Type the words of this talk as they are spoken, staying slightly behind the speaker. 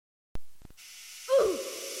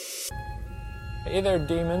Hey there,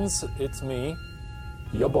 demons. It's me,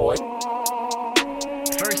 your boy.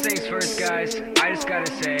 First things first, guys. I just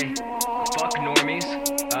gotta say, fuck normies.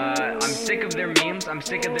 I'm sick of their memes. I'm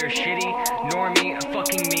sick of their shitty normie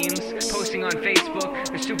fucking memes posting on Facebook.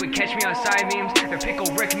 Their stupid Catch Me Outside memes. Their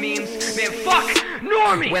Pickle Rick memes. Man, fuck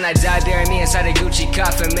normies. When I die, bury me inside a Gucci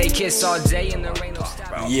coffin. Make kiss all day in the rain. No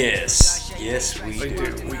stop. Yes, we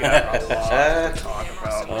do. We got a lot to talk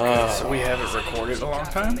about. So we haven't recorded in a long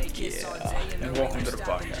time. Yeah. And welcome to the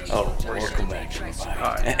podcast. Oh, welcome back, everybody.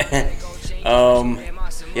 Hi.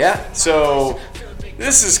 Yeah, so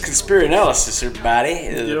this is Conspiracy Analysis, everybody.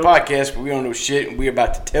 It's a podcast where we don't know shit, and we're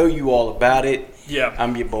about to tell you all about it. Yeah.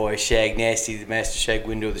 I'm your boy, Shag Nasty, the Master Shag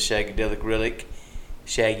Window, the Shagadelic Relic.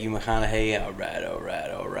 Shaggy McConaughey.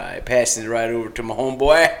 All right. Passing it right over to my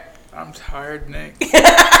homeboy. I'm tired, Nick.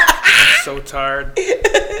 I'm so tired.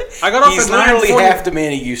 I got off He's at 9:40. literally half the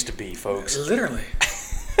man he used to be, folks. Literally.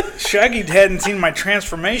 Shaggy hadn't seen my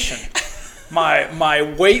transformation.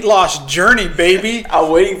 My weight loss journey, baby. I'm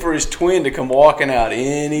waiting for his twin to come walking out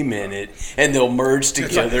any minute, and they'll merge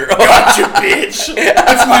together. Gotcha, bitch.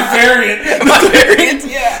 That's my variant. My variant,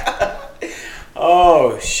 yeah.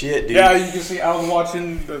 Oh shit, dude. Yeah, you can see I was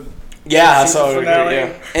watching the I saw season it. finale.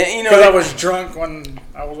 Yeah. And you know, Because I was drunk when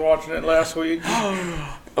I was watching it last week.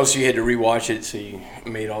 oh, so you had to rewatch it, so you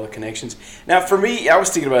made all the connections. Now, for me, I was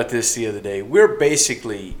thinking about this the other day. We're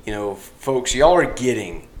basically, folks, y'all are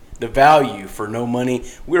getting the value for no money.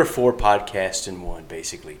 We're 4 podcasts in one,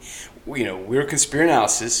 basically. We're Conspiracy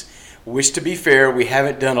Analysis. Which, to be fair, we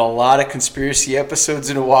haven't done a lot of conspiracy episodes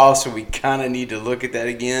in a while, so we kind of need to look at that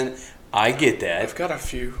again. I get that. I've got a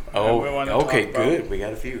few. Oh, okay, good. We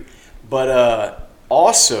got a few. But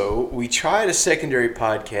also, we tried a secondary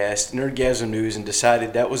podcast, Nerdgasm News, and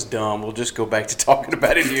decided that was dumb. We'll just go back to talking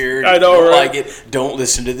about it here. I know, Don't right? like it. Don't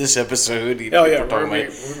listen to this episode. Oh, yeah.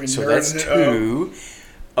 So that's 2.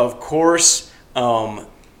 Of course,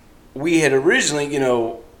 we had originally,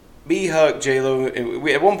 B-Huck, J-Lo,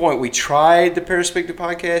 at one point we tried the Perspective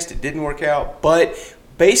podcast. It didn't work out. But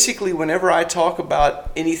basically, whenever I talk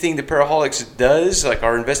about anything the Paraholics does, like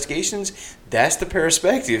our investigations, that's the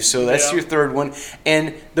Perspective. So that's your third one.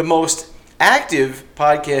 And the most active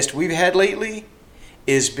podcast we've had lately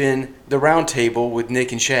has been the Round Table with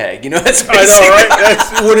Nick and Shag. That's I know, right?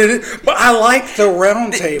 That's what it is. But I like the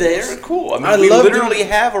round tables. They're cool. We literally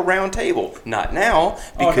have a round table. Not now,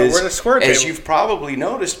 because we're the square as table. you've probably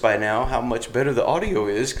noticed by now, how much better the audio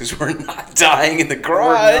is because we're not dying in the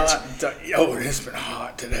garage. It has been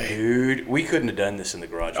hot today. Dude, we couldn't have done this in the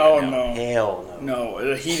garage Oh, right now. no. Hell no. No,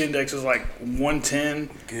 the heat index is like 110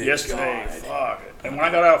 Good yesterday. God. Fuck. And when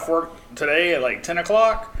I got out of work today at like 10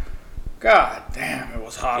 o'clock, God damn, it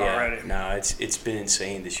was hot already. No, it's been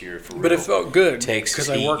insane this year for real. But it felt good Texas because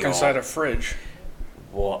I heat, work y'all. inside a fridge.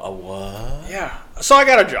 What? Yeah. So I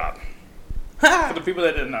got a job. For the people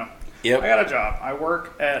that didn't know. Yep. I got a job. I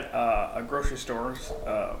work at a grocery store,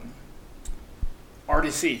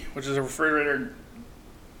 RDC, which is a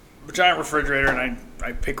giant refrigerator, and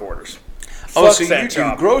I pick orders. Oh, so that you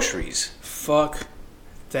job. do groceries. Fuck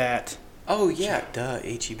that. Oh, yeah. Duh,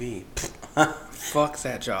 HEB. Fuck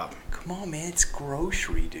that job. Come on, man. It's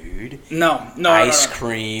grocery, dude. No. Ice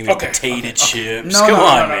cream, Okay, potato chips. No, Come no,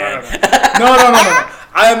 on, no, man. No.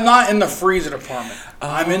 I am not in the freezer department.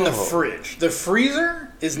 I'm in the fridge. The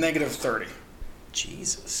freezer is -30.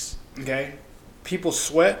 Jesus. Okay? People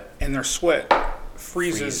sweat, and their sweat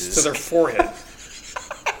freezes to their forehead.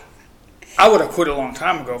 I would have quit a long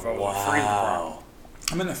time ago if I was in the freezer department.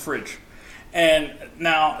 I'm in the fridge. And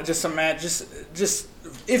now, just imagine, just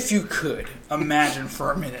if you could, imagine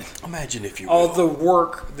for a minute. Imagine if you all will. the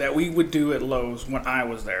work that we would do at Lowe's when I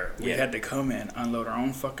was there. We Yeah. had to come in, unload our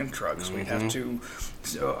own fucking trucks. We'd have to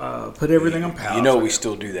put everything on pallets. we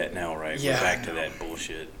still do that now, right? Yeah, We're back I to know. that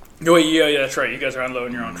bullshit. Oh, yeah, that's right. You guys are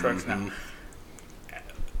unloading your own trucks now.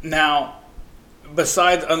 Now,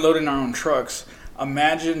 besides unloading our own trucks,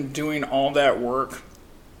 imagine doing all that work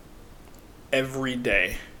every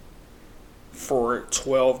day for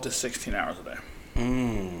 12 to 16 hours a day.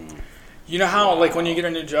 You know how, like, when you get a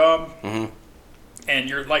new job and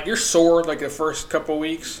you're sore, like, the first couple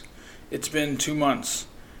weeks? It's been 2 months,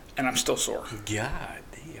 and I'm still sore. God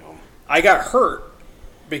damn. I got hurt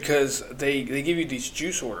because they give you these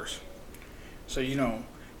juice orders. So,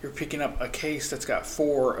 you're picking up a case that's got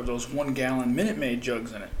 4 of those 1-gallon Minute Maid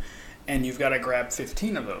jugs in it, and you've got to grab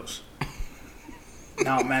 15 of those.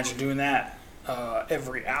 Now, imagine doing that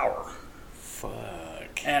every hour. Fuck.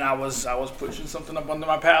 And I was pushing something up under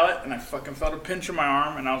my pallet, and I fucking felt a pinch in my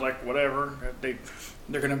arm, and I was like, whatever.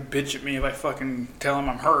 They're gonna bitch at me if I fucking tell them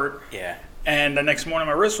I'm hurt. Yeah. And the next morning,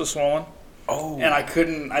 my wrist was swollen. Oh. And I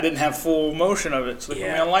didn't have full motion of it, so they put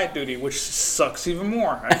me Yeah. on light duty, which sucks even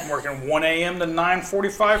more. I'm working 1 a.m. to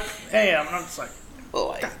 9:45 a.m. and I'm just like,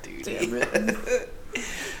 Light duty.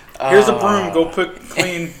 here's a broom, go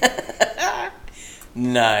clean.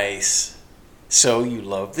 Nice. So you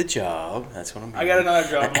love the job. That's what I'm I hearing. got another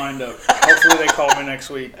job lined up. Hopefully they call me next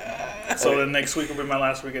week. So then next week will be my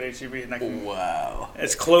last week at HEB. And Wow.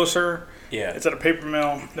 it's closer. Yeah. It's at a paper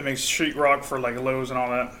mill that makes sheetrock for like Lowe's and all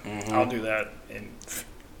that. I'll do that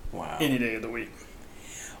Wow. any day of the week.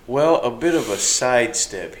 Well, a bit of a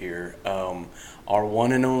sidestep here. Our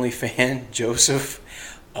one and only fan, Joseph,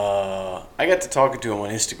 I got to talking to him on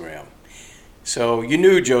Instagram. So you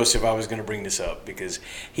knew, Joseph, I was going to bring this up because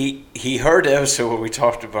he heard the episode where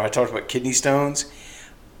I talked about kidney stones.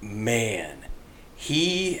 Man,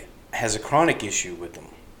 he has a chronic issue with them.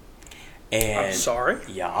 And I'm sorry?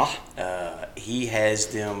 Yeah, he has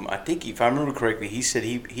them. I think, if I remember correctly, he said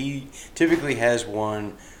he typically has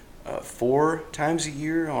one 4 times a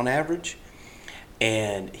year on average,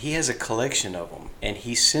 and he has a collection of them. And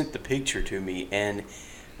he sent the picture to me, and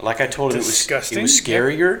like I told him, Disgusting. it was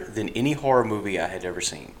scarier than any horror movie I had ever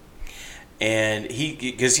seen. And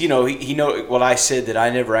because he know what I said, that I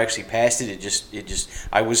never actually passed it. It just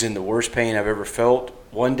I was in the worst pain I've ever felt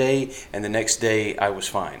one day, and the next day I was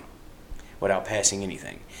fine without passing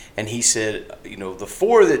anything. And he said, the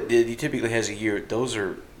 4 that he typically has a year, those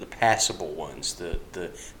are the passable ones,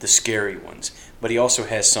 the scary ones. But he also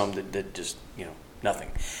has some that just, nothing.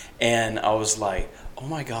 And I was like, oh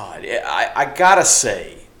my God. I gotta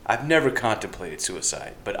say, I've never contemplated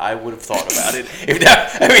suicide, but I would have thought about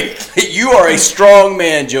it. You are a strong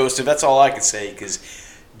man, Joseph. That's all I can say, because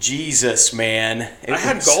Jesus, man. I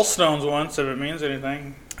had gallstones once, if it means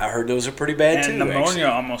anything. I heard those are pretty bad, And too. pneumonia actually.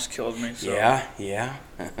 almost killed me. So Yeah.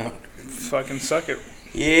 fucking suck it.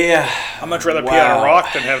 Yeah. I'd much rather pee out a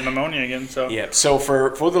rock than have pneumonia again. So Yeah. So for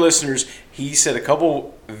the listeners, he said a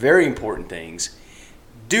couple very important things.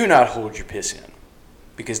 Do not hold your piss in,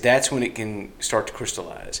 because that's when it can start to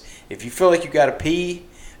crystallize. If you feel like you got to pee,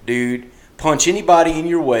 dude, punch anybody in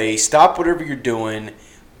your way. Stop whatever you're doing.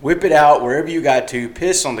 Whip it out wherever you got to.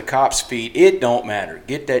 Piss on the cop's feet. It don't matter.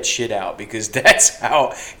 Get that shit out, because that's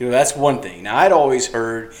how, that's one thing. Now, I'd always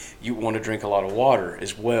heard you want to drink a lot of water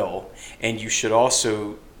as well, and you should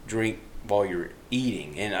also drink while you're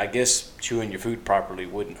eating. And I guess chewing your food properly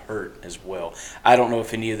wouldn't hurt as well. I don't know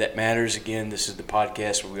if any of that matters. Again, this is the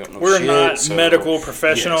podcast where we don't know we're shit. not medical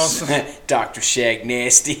professionals. Yes. Dr. Shag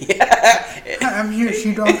Nasty. I'm here to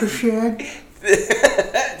see Dr. Shag.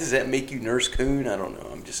 Does that make you Nurse Coon? I don't know.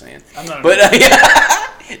 I'm just saying. I'm not. But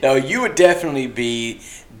no, you would definitely be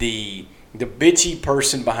the bitchy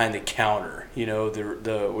person behind the counter.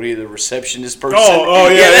 The receptionist person. Oh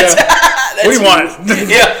yeah. That's What do you want?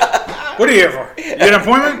 Yeah. What are you here for? You get an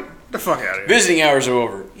appointment? The fuck out of here. Visiting hours are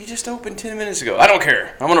over. You just opened 10 minutes ago. I don't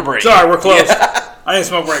care. I'm on a break. Sorry, we're closed. I need a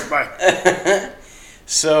smoke break. Bye.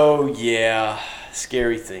 So yeah,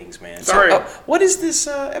 scary things, man. Sorry. So, what is this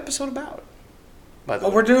episode about? By the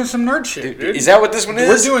way, We're doing some nerd shit, dude. is that what this one is?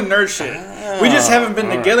 We're doing nerd shit. We just haven't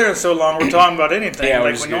been together in so long. We're talking about anything Yeah,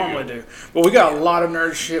 like we normally do. But we got a lot of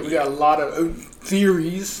nerd shit. We got a lot of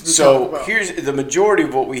theories. To talk So about. here's the majority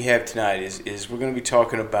of what we have tonight is we're going to be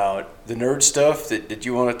talking about the nerd stuff that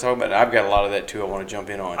you want to talk about. I've got a lot of that too. I want to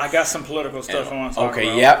jump in on. I got some political stuff I want to talk about.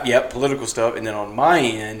 Okay, yep, political stuff, and then on my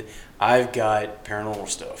end, I've got paranormal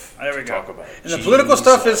stuff There we to go. talk about. And the political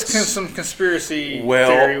stuff is Jesus. some conspiracy well,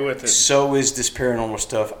 theory with it. so is this paranormal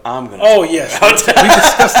stuff. I'm gonna. Oh yes, we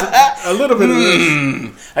discussed a little bit of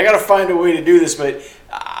this. I got to find a way to do this, but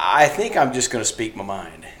I think I'm just going to speak my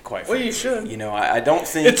mind. Quite Well, frankly. you should. I don't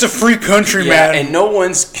think It's a free country, yeah, man. and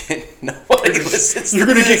nobody listens. You're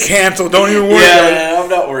to gonna get this. canceled. Don't even worry about it. Yeah, I'm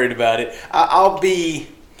not worried about it. I'll be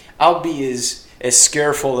as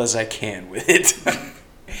scareful as I can with it.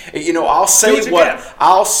 I'll Do what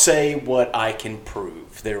you say what I can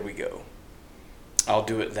prove. There we go. I'll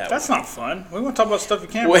do it that That's way. not fun. We want to talk about stuff you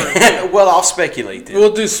can't prove. Well, I'll speculate then.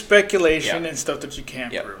 We'll do speculation Yeah. and stuff that you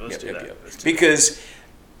can't Yep, prove. Let's do that. Let's do Because,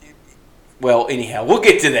 well, anyhow, we'll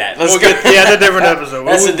get to that. Let's We'll go. get, yeah, that's a different episode.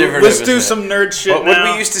 That's a different Let's episode. do some nerd shit What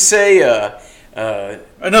now. we used to say,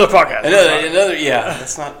 Another podcast. another, yeah.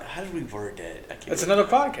 That's not. How did we word that? I can't It's remember.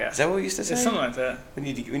 another podcast. Is that what we used to say? It's something like that. We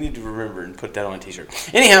need to remember and put that on a T-shirt.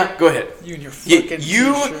 Anyhow, go ahead. You and your fucking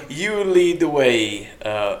t-shirt. You lead the way.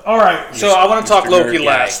 All right, so Mr. I want to talk Mr. Loki Nerd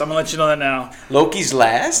last. Guy. I'm gonna let you know that now. Loki's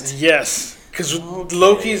last. Yes, because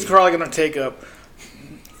Loki's probably gonna take up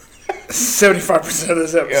 75% of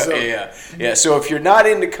this episode. Yeah. So if you're not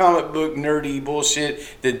into comic book nerdy bullshit,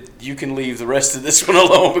 then you can leave the rest of this one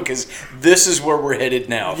alone because this is where we're headed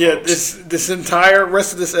now. Yeah, folks. this entire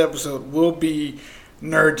rest of this episode will be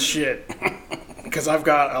nerd shit because I've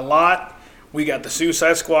got a lot. We got the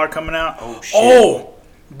Suicide Squad coming out. Oh shit! Oh,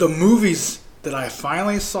 the movies that I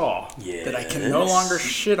finally saw that I can no Yes. longer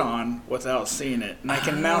shit on without seeing it, and I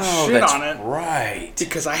can now Oh, shit that's on it right.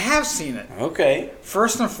 because I have seen it. Okay.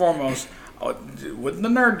 First and foremost, with the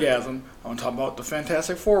nerdgasm, I want to talk about the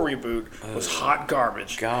Fantastic Four reboot. Was hot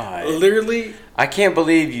garbage. God. Literally, I can't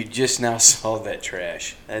believe you just now saw that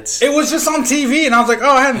trash. That's it was just on TV, and I was like, "Oh,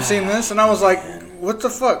 I hadn't seen this," and I was like, "What the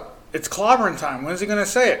fuck? It's clobbering time. When is he gonna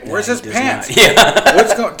say it? Where's he his does pants? not. Yeah.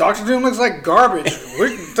 What's going? Doctor Doom looks like garbage.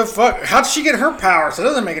 What the fuck? How'd she get her powers? That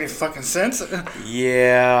doesn't make any fucking sense."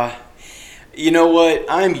 Yeah. You know what?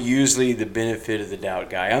 I'm usually the benefit of the doubt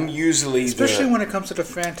guy. I'm usually Especially when it comes to the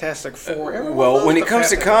Fantastic Four. Everyone well, loves when the it comes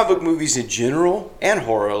to Fantastic comic book movies in general and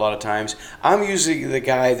horror, a lot of times I'm usually the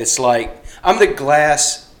guy that's like I'm the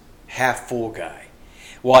glass half full guy.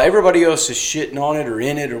 While everybody else is shitting on it or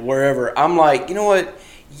in it or wherever, I'm like, you know what?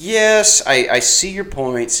 Yes, I see your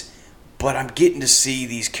points, but I'm getting to see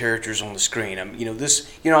these characters on the screen. I'm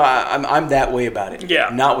that way about it. Yeah.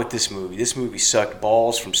 Not with this movie. This movie sucked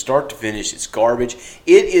balls from start to finish. It's garbage.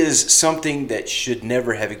 It is something that should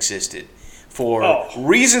never have existed for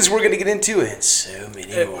reasons we're going to get into and so many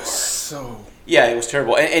It more. was so. Yeah, it was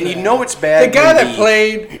terrible. And you know it's bad. The guy when that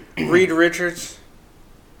played Reed Richards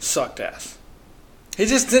sucked ass. He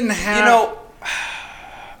just didn't have. You know,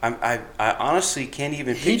 I honestly can't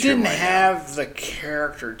even picture he didn't him right now. have the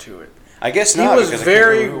character to it. I guess He not. was because I can't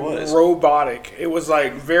very remember who it was. robotic. It was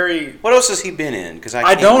like very. What else has he been in? Because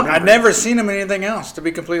I've never seen him in anything else, to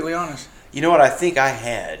be completely honest. You know what? I think I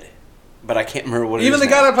had, but I can't remember what it is. Even the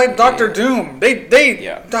guy now. that played Doctor Doom, they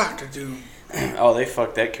Yeah. Doctor Doom. Oh, they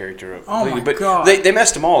fucked that character up. Oh, completely. my But God. They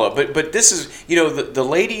messed them all up. But this is, the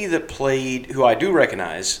lady that played, who I do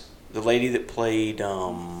recognize, the lady that played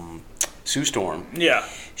Sue Storm. Yeah.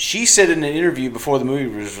 She said in an interview before the movie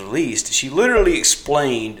was released, she literally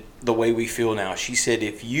explained the way we feel now. She said,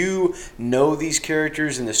 if you know these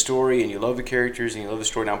characters in the story and you love the characters and you love the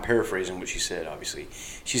story, now I'm paraphrasing what she said, obviously.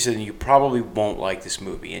 She said, you probably won't like this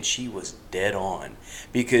movie. And she was dead on.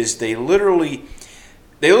 Because they literally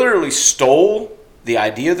stole the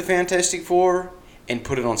idea of the Fantastic Four and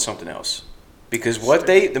put it on something else. Because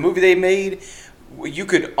the movie they made, you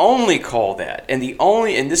could only call that, and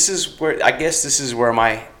this is where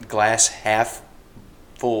my glass half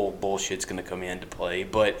full bullshit's going to come into play.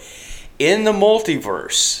 But in the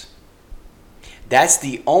multiverse, that's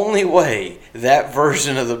the only way that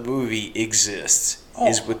version of the movie exists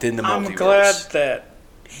is within the multiverse. I'm glad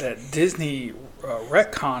that Disney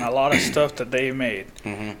retcon a lot of stuff that they made.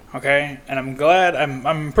 Mm-hmm. Okay, and I'm glad.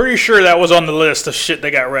 I'm pretty sure that was on the list of shit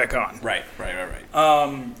they got retcon. Right.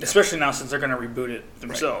 Especially now since they're going to reboot it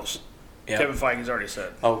themselves. Yep. Kevin Feige's already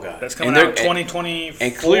said. Oh god, That's coming out in 2024.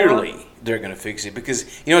 And clearly they're going to fix it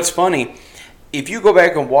because it's funny. If you go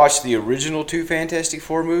back and watch the original two Fantastic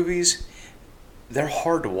Four movies, they're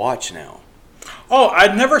hard to watch now. Oh,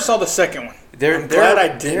 I never saw the second one. I'm glad I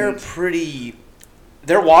didn't. They're pretty.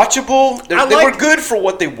 They're watchable. They were good for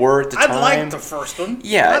what they were at the time. I liked the first one.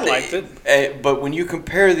 Yeah, I liked it. But when you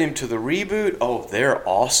compare them to the reboot, they're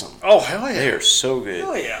awesome. Oh hell yeah, They are so good.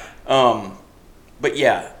 hell yeah. But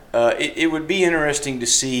yeah, it would be interesting to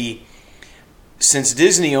see, since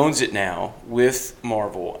Disney owns it now with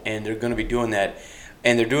Marvel, and they're going to be doing that,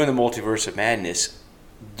 and they're doing the Multiverse of Madness.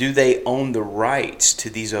 Do they own the rights to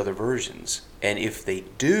these other versions? And if they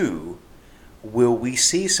do, will we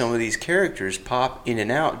see some of these characters pop in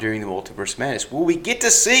and out during the Multiverse of Madness? Will we get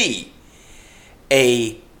to see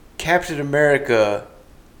a Captain America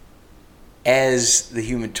as the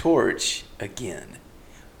Human Torch again?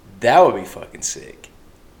 That would be fucking sick.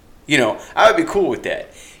 I would be cool with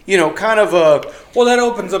that. Kind of a... Well, that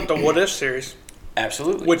opens up the What If series.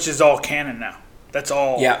 Absolutely. Which is all canon now. That's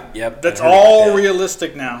all. Yep. That's all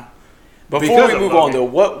realistic now. Before we move on, though,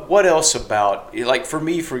 what else about, like for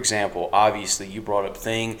me, for example, obviously you brought up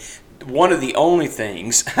Thing. One of the only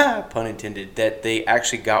things, pun intended, that they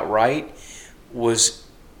actually got right was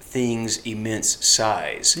Thing's immense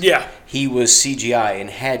size. Yeah. He was CGI and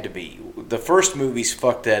had to be. The first movies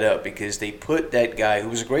fucked that up because they put that guy, who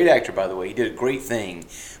was a great actor, by the way, he did a great thing,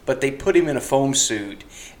 but they put him in a foam suit,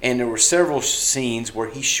 and there were several scenes where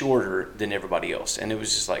he's shorter than everybody else, and it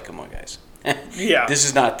was just like, come on, guys. Yeah. This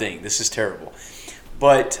is not Thing. This is terrible.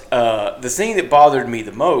 But the thing that bothered me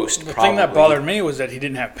the most, The thing that bothered me was that he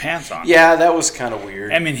didn't have pants on. yeah, that was kind of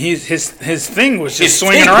weird. I mean, his thing was just His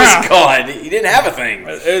swinging thing around. was gone. He didn't have a thing.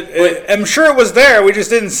 I'm sure it was there. We just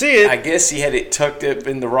didn't see I it. guess he had it tucked up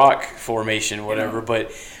in the rock formation, whatever.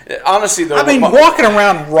 But honestly, though, I mean, walking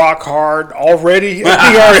around rock hard already. He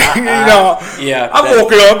already, yeah, I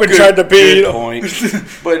woke up and tried to pee. Good point.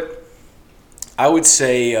 But I would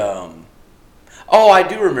say, I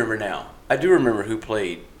do remember now. I do remember who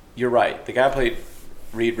played. You're right. The guy who played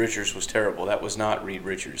Reed Richards was terrible. That was not Reed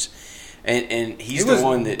Richards. And he's He the was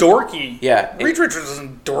one that dorky. Yeah. Reed Richards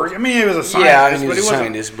wasn't dorky. I mean, he was a scientist, Yeah, I mean, he but was he a wasn't.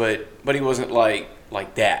 scientist, but he wasn't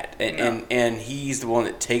like that. And he's the one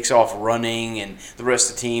that takes off running, and the rest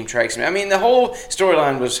of the team tracks him. I mean, the whole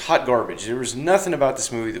storyline was hot garbage. There was nothing about this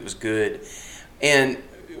movie that was good. And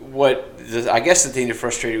I guess the thing that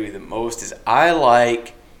frustrated me the most is I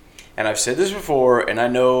like, and I've said this before, and I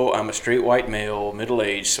know I'm a straight white male,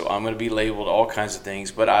 middle-aged, so I'm going to be labeled all kinds of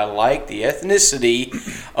things, but I like the ethnicity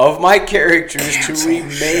of my characters to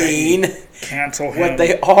remain Cancel him. what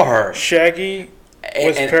they are. Shaggy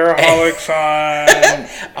was And- Paraholics on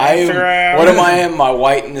Instagram. What am I? My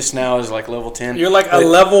whiteness now is like level 10. You're like But- a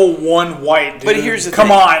level 1 white dude. But here's the Come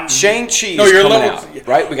thing. on. Shang-Chi No, is you're coming level- out,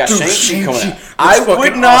 right? We got Dude, Shang-Chi coming Shang-Chi out. looks I would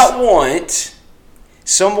fucking not awesome. want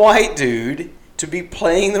some white dude to be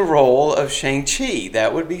playing the role of Shang-Chi.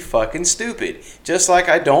 That would be fucking stupid. Just like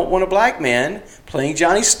I don't want a black man playing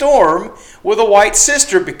Johnny Storm with a white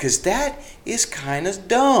sister, because that is kind of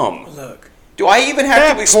dumb. Look. Do I even have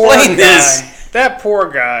to That explain poor this? guy, that poor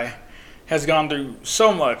guy has gone through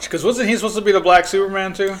so much. Because wasn't he supposed to be the Black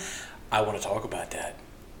Superman too? I want to talk about that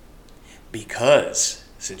because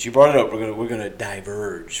since you brought it up, we're gonna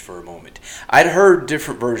diverge for a moment. I'd heard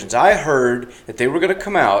different versions. I heard that they were gonna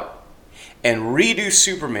come out and redo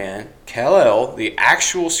Superman, Kal-El, the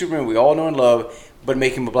actual Superman we all know and love, but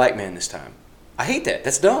make him a black man this time. I hate that.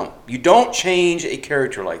 That's dumb. You don't change a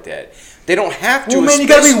character like that. They don't have to. Well, man, you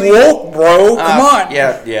gotta be especially- woke, bro. Come on.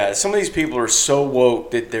 Yeah. Some of these people are so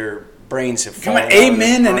woke that their brains have Come fallen on, out a of their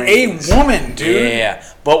man and a brains. woman, dude. Yeah,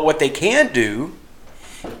 but what they can do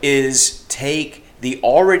is take the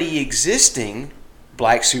already existing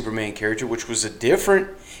Black Superman character, which was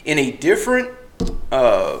in a different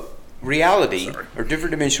reality or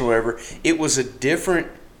different dimension, or whatever. It was a different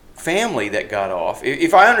family that got off.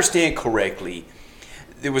 If I understand correctly,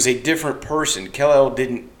 there was a different person. Kal-El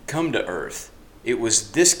didn't come to Earth. It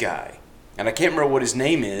was this guy. And I can't remember what his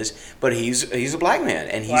name is, but he's a black man,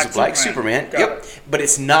 and he's Black a black Superman. Superman. Got Yep. But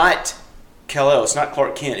it's not Kal-El. It's not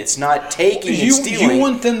Clark Kent. It's not taking and stealing. You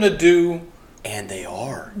want them to do, And they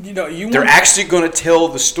are. They're They're actually going to tell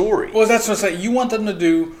the story. Well, that's what I say. You want them to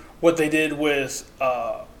do what they did with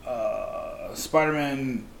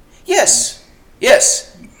Spider-Man. Yes.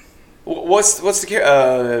 What's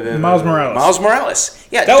the Miles Morales. Miles Morales.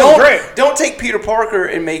 Yeah, That was great. Don't take Peter Parker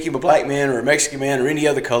and make him a black man or a Mexican man or any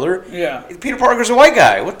other color. Yeah. Peter Parker's a white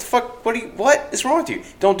guy. What the fuck? What is wrong with you?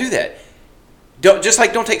 Don't do that. Don't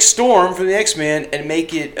take Storm from the X-Men and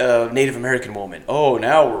make it a Native American woman. Oh,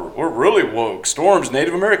 now we're really woke. Storm's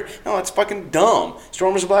Native American. No, it's fucking dumb.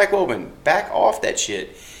 Storm is a black woman. Back off that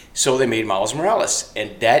shit. So they made Miles Morales,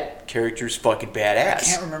 and that character's fucking badass. I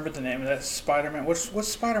can't remember the name of that Spider-Man. What's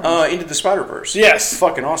Spider-Man? Into the Spider-Verse. Yes.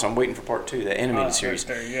 Fucking awesome. I'm waiting for part 2, that animated series.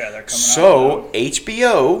 They're coming out. So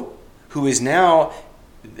HBO, who is now,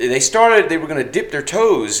 they were going to dip their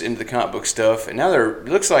toes into the comic book stuff, and now it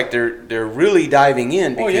looks like they're really diving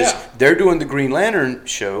in because they're doing the Green Lantern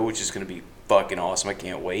show, which is going to be fucking awesome. I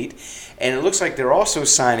can't wait. And it looks like they're also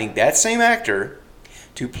signing that same actor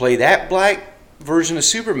to play that black version of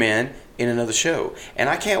Superman in another show, and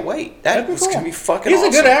I can't wait. That's cool. gonna be fucking He's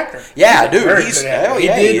awesome. a good actor. Yeah, He's a dude. very He's good actor. hell He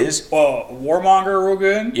yeah, did, he is. Warmonger real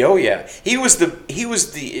good. Yo, yeah. He was the.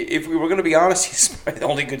 If we were gonna be honest, he's probably the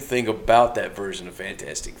only good thing about that version of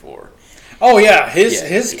Fantastic Four. Oh yeah,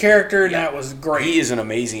 his character in that was great. He is an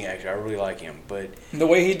amazing actor. I really like him, but The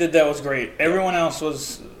way he did that was great. Everyone else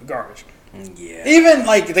was garbage. yeah. Even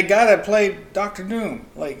like the guy that played Doctor Doom,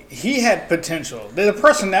 like he had potential. The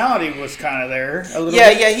personality was kind of there a little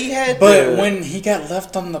bit. Yeah, he had. But when he got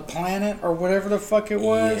left on the planet or whatever the fuck it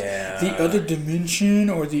was, Yeah. the other dimension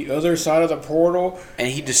or the other side of the portal, and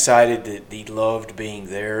he decided that he loved being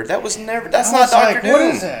there. That's I not was Doctor like, Doom. what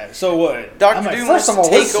is that? So what? Doctor I'm like, Doom first wants of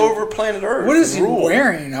all, to take over planet Earth. what is and he rule.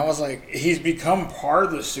 wearing? I was like, he's become part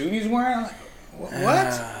of the suit he's wearing. I'm like,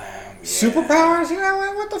 what? Superpowers? You know,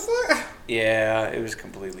 like, what the fuck? Yeah, it was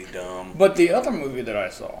completely dumb. But the other movie that I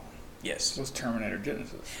saw Yes. was Terminator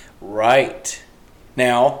Genesis. Right.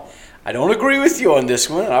 Now, I don't agree with you on this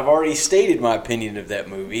one. I've already stated my opinion of that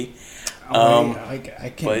movie.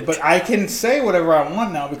 I can, but I can say whatever I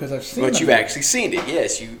want now because I've seen it. But you've actually seen it,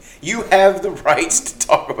 yes. You have the rights to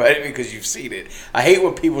talk about it because you've seen it. I hate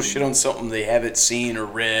when people shit on something they haven't seen or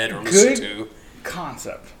read or listened to.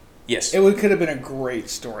 Concept. Yes. It could have been a great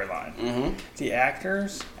storyline. Mm-hmm. The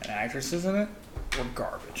actors and actresses in it were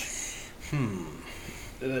garbage.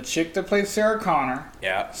 The chick that played Sarah Connor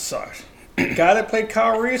sucked. The guy that played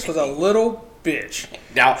Kyle Reese was a little bitch.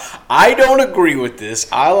 Now, I don't agree with this.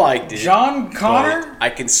 I liked it. John Connor? I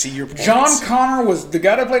can see your points. John Connor the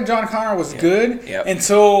guy that played John Connor was good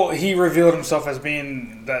until he revealed himself as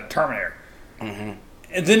being the Terminator. Mm-hmm.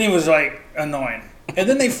 And then he was like annoying. And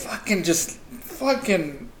then they fucking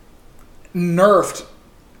nerfed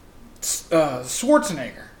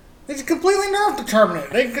Schwarzenegger. They just completely nerfed the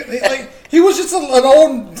Terminator. He was just an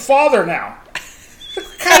old father now.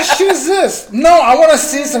 What kind of shit is this? No, I want to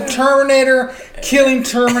see some Terminator, killing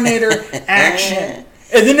Terminator action.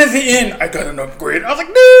 And then at the end, I got an upgrade. I was like,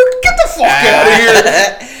 dude, get the fuck out of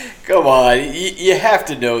here. Come on. You have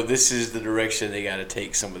to know this is the direction they got to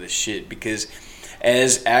take some of this shit because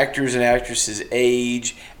as actors and actresses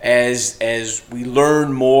age, as we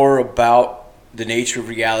learn more about the nature of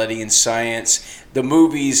reality and science, the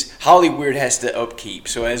movies, Hollywood has to upkeep.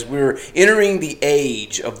 So as we're entering the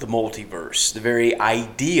age of the multiverse, the very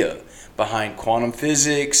idea behind quantum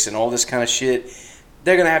physics and all this kind of shit,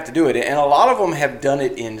 they're going to have to do it. And a lot of them have done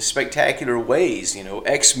it in spectacular ways. You know,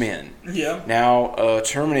 X-Men. Yeah. Now,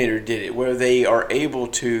 Terminator did it, where they are able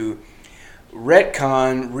to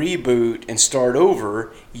retcon, reboot, and start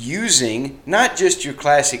over using not just your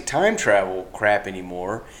classic time travel crap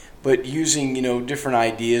anymore, but using, different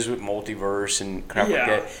ideas with multiverse and crap like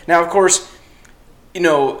that. Now, of course,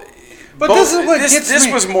 but this is what gets me. This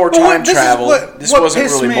was more time travel. This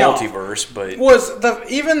wasn't really multiverse, but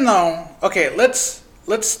even though let's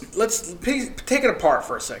take it apart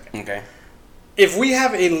for a second. Okay. If we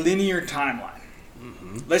have a linear timeline,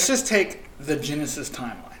 let's just take the Genesis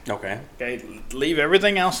timeline. Okay. Leave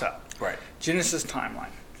everything else out. Right. Genesis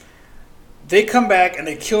timeline. They come back and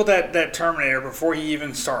they kill that Terminator before he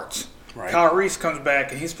even starts. Right. Kyle Reese comes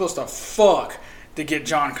back and he's supposed to fuck to get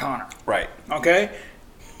John Connor. Right. Okay?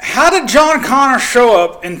 How did John Connor show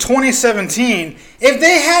up in 2017 if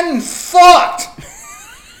they hadn't fucked?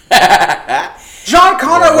 John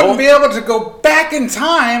Connor wouldn't be able to go back in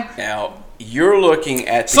time. Now, you're looking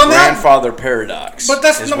at the grandfather paradox. But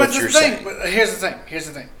that's the thing. But here's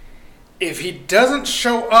the thing. If he doesn't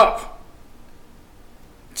show up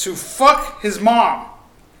to fuck his mom,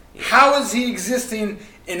 how is he existing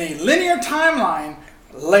in a linear timeline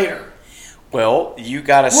later? Well, you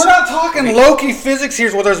gotta... We're not talking Loki physics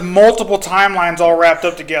here where there's multiple timelines all wrapped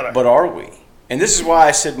up together. But are we? And this is why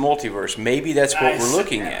I said multiverse. Maybe that's what we're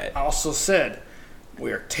looking at. I also said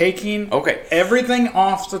we're taking everything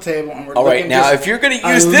off the table and we're all right, now if you're going to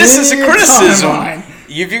use this as a criticism,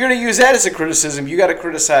 if you're going to use that as a criticism, you got to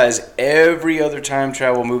criticize every other time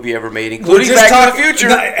travel movie ever made, including Back to the Future.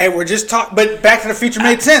 We're just talking, but Back to the Future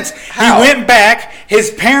made sense. How? He went back.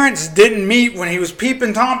 His parents didn't meet when he was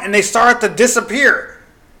peeping Tom, and they started to disappear.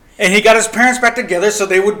 And he got his parents back together so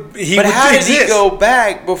he would how did he go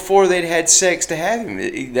back before they'd had sex to have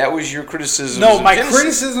him? That was your criticism. No, my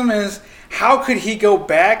criticism is, how could he go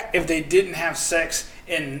back if they didn't have sex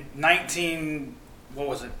in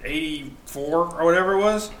 84 or whatever it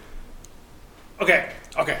was? Okay.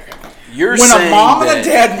 You're when saying a mom and a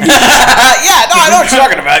dad meet. I know what you're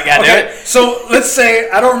talking about, goddammit. So let's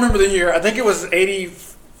say, I don't remember the year. I think it was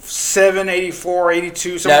 87, 84,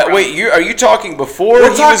 82, something. Now, wait, are you talking before he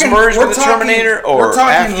was merged with the Terminator or we're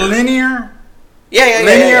talking after? Linear.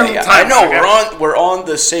 Yeah. I know. We're on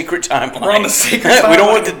the sacred timeline. We're on the sacred timeline. We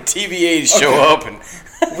don't want the TVA to show up. And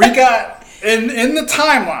we got in the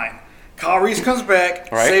timeline. Kyle Reese comes back,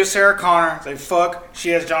 saves Sarah Connor. They fuck. She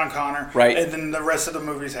has John Connor. Right. And then the rest of the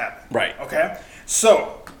movies happen. Right. Okay.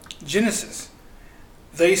 So Genesis,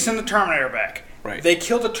 they send the Terminator back. Right. They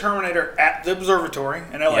kill the Terminator at the observatory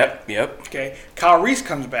in LA. Yep. Okay. Kyle Reese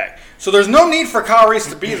comes back. So there's no need for Kyle Reese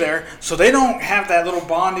to be there. So they don't have that little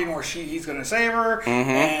bonding where he's going to save her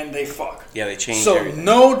and they fuck. Yeah, they changed everything. So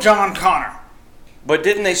no John Connor. But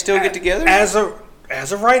didn't they still get together? As of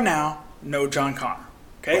right now, no John Connor.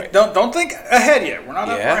 Okay? Right. Don't think ahead yet. We're not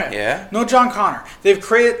up ahead. Yeah. No John Connor. They've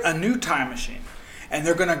created a new time machine. And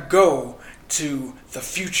they're going to go to the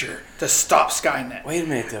future to stop Skynet. Wait a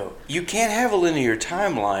minute, though. You can't have a linear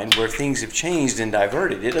timeline where things have changed and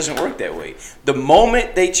diverted. It doesn't work that way. The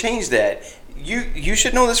moment they change that, you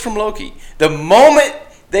should know this from Loki. The moment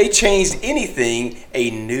they changed anything,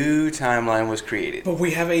 a new timeline was created. But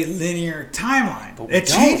we have a linear timeline. But it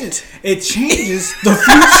changes the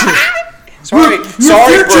future. Sorry, Your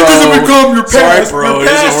sorry, future bro. doesn't become your past. Sorry, bro. Your It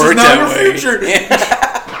doesn't past work is not that your way.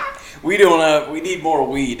 future. We don't. We need more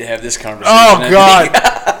weed to have this conversation. Oh I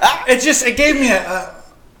God! It gave me a.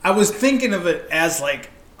 I was thinking of it as like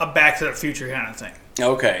a Back to the Future kind of thing. think.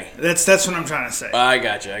 Okay, That's what I'm trying to say. I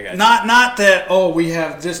got you. Not that we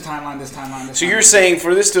have this timeline. So you're saying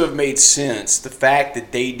for this to have made sense, the fact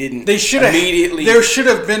that they didn't they should have immediately. there should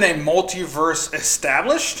have been a multiverse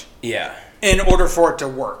established Yeah. in order for it to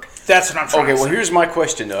work. That's what I'm trying Okay. to Well, say. here's my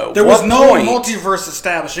question though. There What was no point- multiverse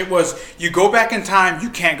established. It was you go back in time, you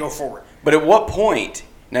can't go forward. But at what point?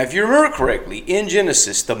 Now, if you remember correctly, in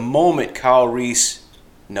Genesis, the moment Kyle Reese.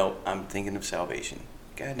 No, I'm thinking of Salvation.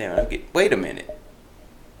 God damn it! Wait a minute.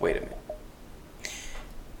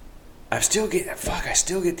 I still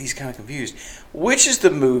get these kind of confused. Which is the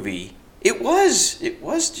movie? It was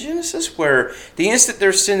Genesis where the instant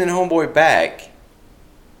they're sending Homeboy back,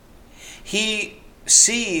 he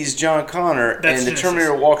sees John Connor That's and the Genesis.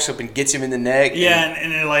 Terminator walks up and gets him in the neck. Yeah,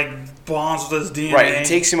 and it like bonds with his DNA. Right, he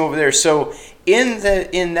takes him over there. So in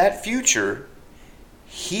that future,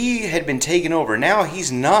 he had been taken over. Now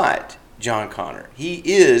he's not John Connor. He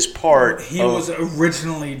is part He of... was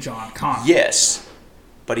originally John Connor. Yes,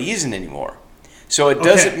 but he isn't anymore. So it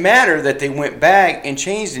doesn't matter that they went back and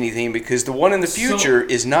changed anything because the one in the future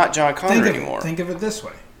is not John Connor anymore. Think of it this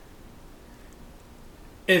way.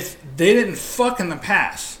 If they didn't fuck in the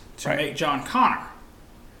past to Right. make John Connor,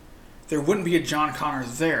 there wouldn't be a John Connor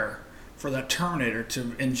there for that Terminator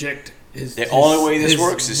to inject his. The only way this his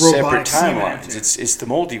works is robotic separate semen timelines. into. It's the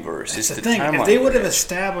multiverse. That's it's the the thing. timeline. If they would have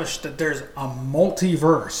established that there's a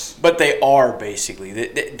multiverse, But they are basically.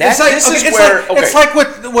 it's like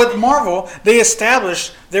with Marvel. They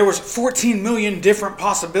established there was 14 million different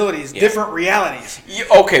possibilities, different realities.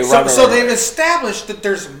 Okay, So right. they've established that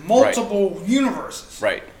there's multiple universes.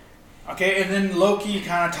 Right. Okay, and then Loki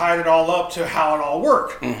kind of tied it all up to how it all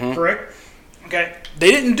worked. Mm-hmm. Correct? Okay,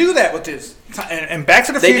 they didn't do that with this. And Back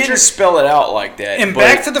to the They Future. didn't spell it out like that. In but,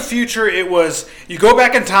 Back to the Future, it was you go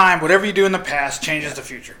back in time. Whatever you do in the past changes the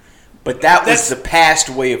future. But that was That's- the past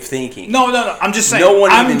way of thinking. No. I'm just saying. No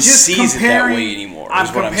one I'm even just sees it that comparing- way anymore, I'm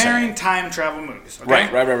is what I'm comparing saying. time travel movies. Okay?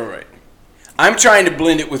 Right. I'm trying to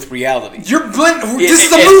blend it with reality. You're this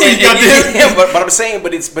is a movie, goddamn. Yeah, but I'm saying,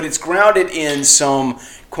 but it's grounded in some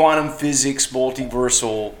quantum physics,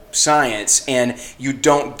 multiversal science, and you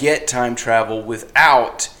don't get time travel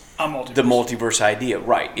without A multiverse. the multiverse idea.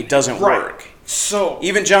 Right? It doesn't Right. work. So.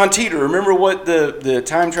 Even John Teeter. Remember what the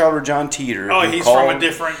time traveler John Teeter? Oh, who he's called- from a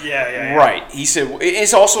different. Yeah. Right. He said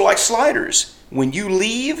it's also like sliders. When you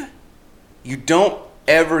leave, you don't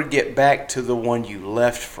ever get back to the one you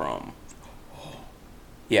left from.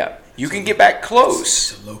 Yeah. You can get back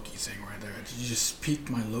close. It's a Loki thing right there. Did you just pique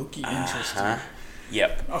my Loki interest?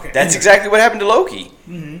 Yep. Okay, That's anyway. exactly what happened to Loki.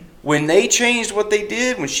 Mm-hmm. When they changed what they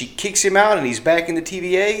did, when she kicks him out and he's back in the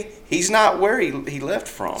TVA, he's not where he left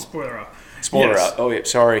from. Spoiler out. Spoiler Yes. out. Oh, yeah.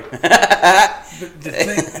 Sorry. The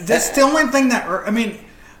thing, that's the only thing that I mean,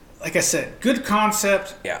 like I said, good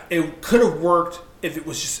concept. Yeah. It could have worked if it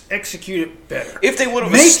was just executed better. If they would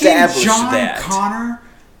have Making established John that. Connor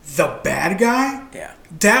the bad guy, Yeah.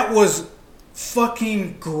 that was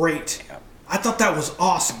fucking great. Yeah. I thought that was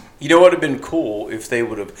awesome. You know what would have been cool if they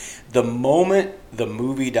would have, the moment the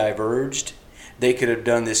movie diverged, they could have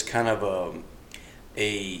done this kind of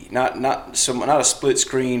not a split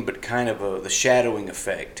screen, but kind of the shadowing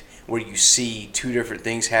effect where you see two different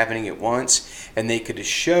things happening at once, and they could have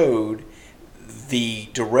showed the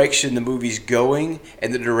direction the movie's going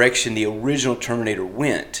and the direction the original Terminator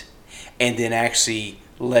went, and then actually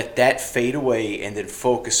let that fade away and then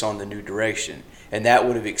focus on the new direction. And that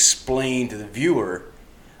would have explained to the viewer,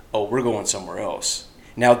 oh, we're going somewhere else.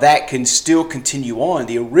 Now that can still continue on.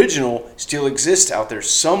 The original still exists out there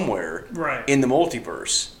somewhere Right. in the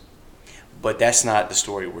multiverse. But that's not the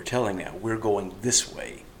story we're telling now. We're going this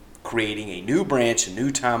way, creating a new branch, a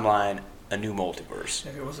new timeline, a new multiverse.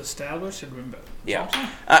 If it was established, it'd been better. That's Yeah, all I'm saying.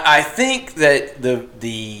 I think that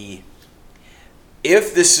the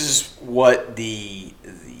if this is what the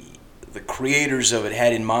creators of it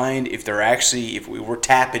had in mind, if we were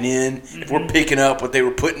tapping in, if we're picking up what they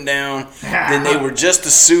were putting down, then they were just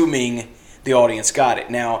assuming the audience got it.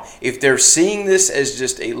 Now, if they're seeing this as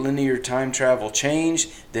just a linear time travel change,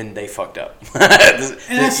 then they fucked up. And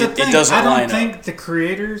that's the thing. It doesn't I line don't think up. the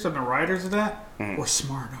creators and the writers of that were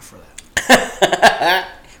smart enough for that.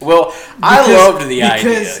 Well, I loved the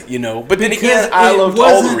idea, but then again, I loved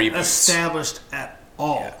all the wasn't reboots. established at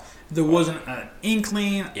all. Yeah. There wasn't an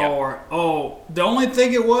inkling Yeah. the only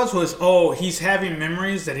thing it was he's having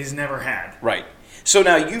memories that he's never had. Right. So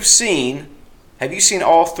now have you seen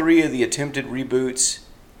all three of the attempted reboots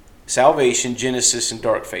Salvation, Genesis, and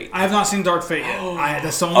Dark Fate. I have not seen Dark Fate yet.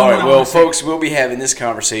 That's the only All one right, I well, wanna see. folks, we'll be having this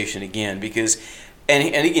conversation again because,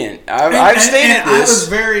 and again, I've stated and I was this.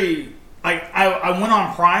 very I went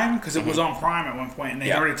on Prime because it was on Prime at one point, and they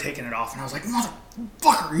had already taken it off, and I was like,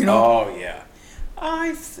 motherfucker, you know? Oh yeah,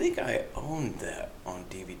 I think I owned that on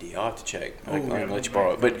DVD. I'll have to check. I can let you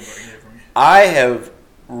borrow it, but I have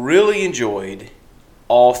really enjoyed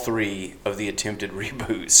all three of the attempted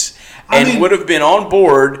reboots, and would have been on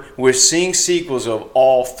board with seeing sequels of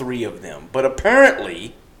all three of them. But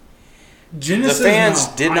apparently, Genesis, the fans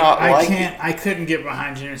did not like it. I couldn't get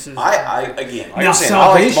behind Genesis. I like now, I'm saying, I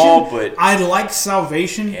like them all, but I liked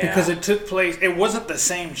Salvation Yeah. because it took place. It wasn't the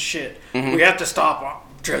same shit. We have to stop on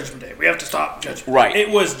Judgment Day. We have to stop Judgment. Right. It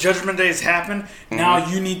was Judgment Days happen. Now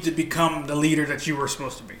you need to become the leader that you were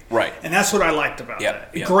supposed to be. Right. And that's what I liked about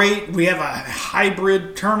Yep, that. yep. Great. We have a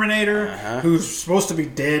hybrid Terminator who's supposed to be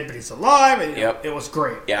dead, but he's alive. Yep. It was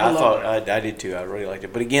great. yeah, I loved thought it. I did too. I really liked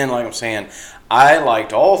it. But again, like I'm saying, I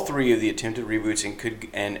liked all three of the attempted reboots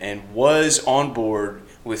and was on board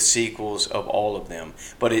with sequels of all of them.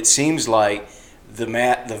 But it seems like the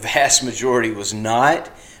vast majority was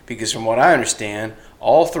not, because from what I understand,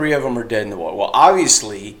 all three of them are dead in the water. Well,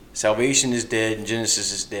 obviously, Salvation is dead and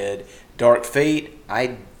Genesis is dead. Dark Fate,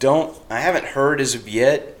 I haven't heard as of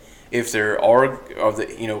yet if there are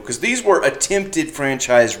because these were attempted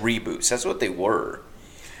franchise reboots. That's what they were.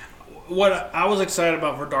 What I was excited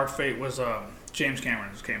about for Dark Fate was James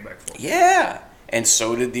Cameron just came back for it. Yeah, and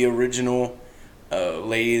so did the original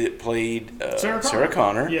lady that played Sarah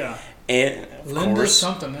Connor. Yeah. And of Linda course,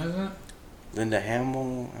 something, isn't it? Linda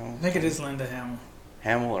Hamill. I think it is Linda Hamill.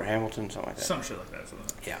 Hamill or Hamilton, something like that. Some shit like that.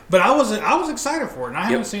 Yeah. But I was excited for it, and I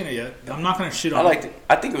haven't seen it yet. I'm not going to shit on I it. liked it.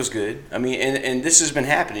 I think it was good. I mean, and this has been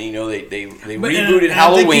happening. You know, they But- rebooted and I think you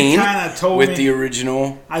Halloween kinda told with me- the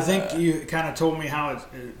original. I think you kind of told me how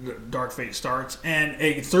Dark Fate starts, and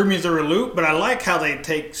it threw me through a loop, but I like how they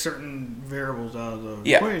take certain variables out of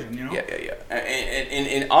the equation, you know? Yeah.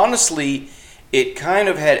 And honestly, it kind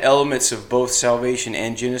of had elements of both Salvation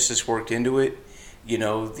and Genesis worked into it. You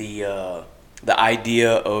know, the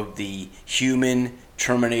idea of the human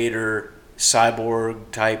Terminator cyborg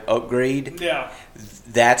type upgrade. Yeah.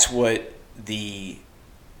 That's what the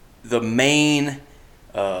main.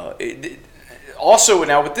 Also,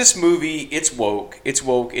 now with this movie, it's woke. It's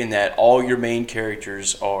woke in that all your main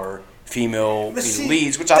characters are female But see,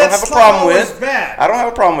 leads, which I don't have a that's problem not always with. bad. I don't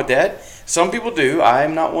have a problem with that. Some people do.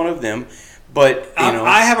 I'm not one of them. But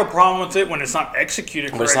I have a problem with it when it's not executed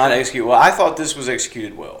correctly. but it's not executed well. I thought this was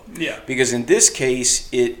executed well. Yeah. Because in this case,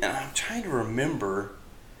 and I'm trying to remember.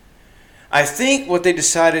 I think what they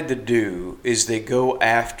decided to do is they go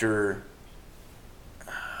after.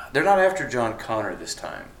 They're not after John Connor this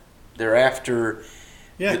time. They're after.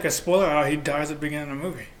 Yeah, because spoiler out, he dies at the beginning of the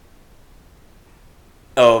movie.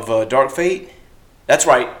 Of Dark Fate. That's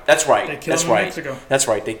right. They killed him in Mexico. That's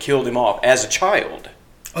right. They killed him off as a child.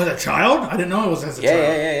 Oh, as a child? I didn't know it was as a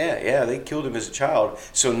child. Yeah. They killed him as a child.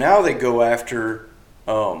 So now they go after,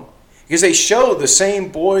 because they show the same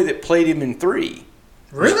boy that played him in 3.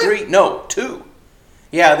 Really? Was 3? No, 2.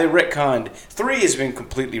 Yeah, they retconned. 3 has been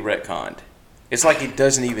completely retconned. It's like it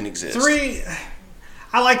doesn't even exist. 3,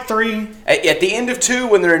 I like 3. At the end of 2,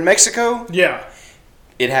 when they're in Mexico, Yeah.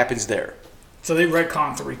 it happens there So they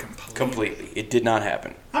retconned 3 completely. completely. It did not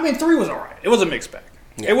happen. I mean, 3 was alright. It was a mixed bag.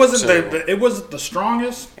 Yeah, It wasn't so- it wasn't the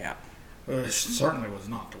strongest. Yeah, It certainly was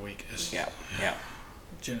not the weakest. yeah.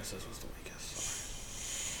 Genesis was the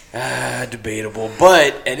weakest. Debatable,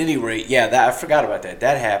 but at any rate, yeah. I forgot about that.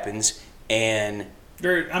 That happens, and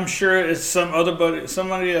I'm sure it's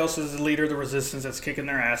somebody else is the leader of the resistance that's kicking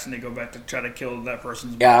their ass, and they go back to try to kill that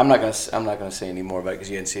person's. yeah, I'm not gonna say any more about it because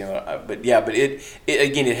you hadn't seen it. But yeah, but it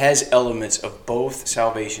again, it has elements of both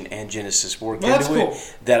Salvation and Genesis worked Well, into that's cool.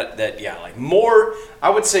 it. That yeah, like more. I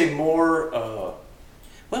would say more.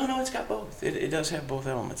 Well, no, it's got both. It does have both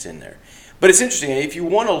elements in there. But it's interesting if you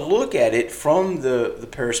want to look at it from the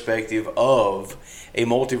perspective of a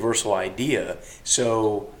multiversal idea.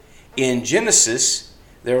 So in Genesis,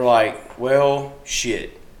 they're like, well,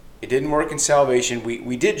 shit. It didn't work in Salvation.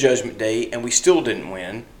 We did Judgment Day, and we still didn't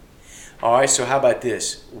win. All right, so how about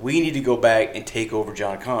this? We need to go back and take over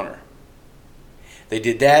John Connor. They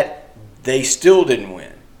did that. They still didn't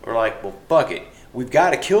win. We're like, well, fuck it. We've got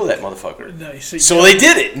to kill that motherfucker. No, you see, So they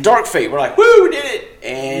did it in Dark Fate. We're like, woo, we did it.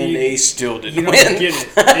 And they still didn't You don't win. get it.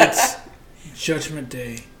 It's Judgment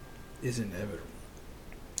Day is inevitable.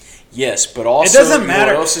 Yes, but also, It doesn't matter. You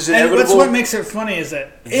know what else is And inevitable? that's what makes it funny is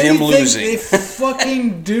that Them anything losing. they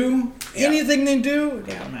fucking do, Yeah. anything they do, it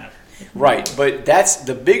doesn't matter. Right, but that's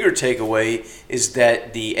the bigger takeaway is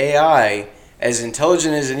that the AI as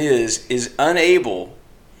intelligent as it is unable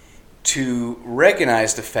to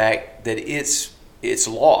recognize the fact that it's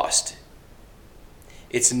lost.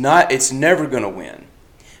 It's never going to win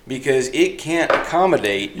because it can't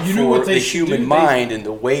accommodate for the human mind and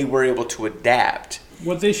the way we're able to adapt.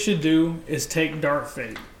 What they should do is take Dark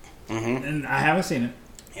Fate, and I haven't seen it.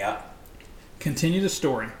 Yeah. Continue the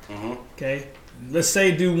story. Okay, let's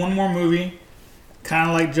say do one more movie, kind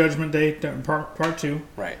of like Judgment Day part 2,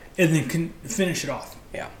 Right. and then finish it off.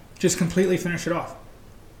 Yeah. Just completely finish it off.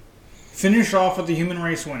 Finish off with the human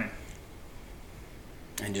race winning.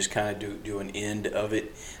 And just kind of do an end of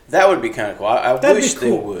it. That would be kind of cool. I wish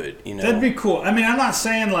they would. You know, that'd be cool. I mean, I'm not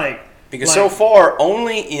saying because so far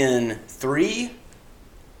only in 3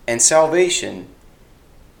 and Salvation.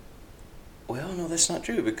 Well, no, that's not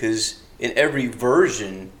true because in every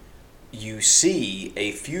version you see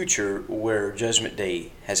a future where Judgment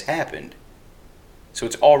Day has happened. So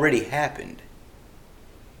it's already happened.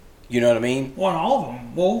 You know what I mean? Well, in all of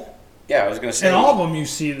them. Well, yeah, I was going to say. In all of them, you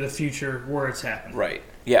see the future where it's happened. Right.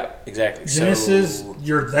 Yeah, exactly. Genesis, so,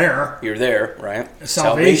 you're there. You're there, right?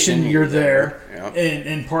 Salvation, you're there. Yeah.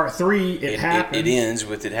 In part 3, it happens. It ends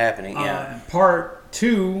with it happening, yeah. Part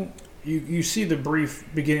 2, you see the brief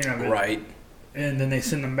beginning of it. Right. And then they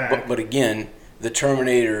send them back. But again, the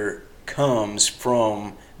Terminator comes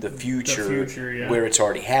from the future yeah. where it's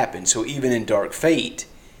already happened. So even in Dark Fate,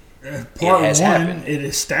 part it has 1, happened. it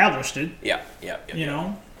established it. Yeah. You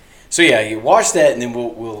know? So yeah, you watch that, and then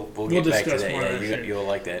we'll get back to that. Yeah, you'll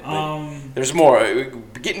like that. But there's more.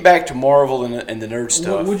 Getting back to Marvel and the nerd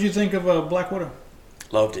stuff. What did you think of Black Widow?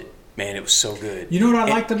 Loved it, man. It was so good. You know what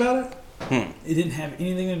I liked about it? It didn't have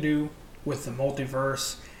anything to do with the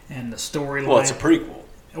multiverse and the storyline. Well, it's a prequel.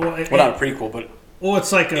 Well, not a prequel, but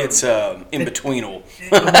it's like it's in betweenal.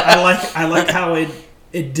 I like how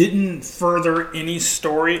it didn't further any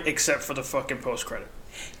story except for the fucking post credit.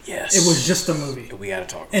 Yes. It was just a movie. We got to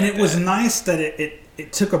talk about and it that. was nice that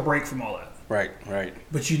it took a break from all that. Right.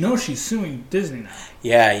 But she's suing Disney now.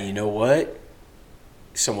 Yeah, you know what?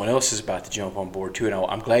 Someone else is about to jump on board too, and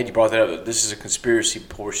I'm glad you brought that up. This is a conspiracy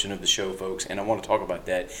portion of the show, folks, and I want to talk about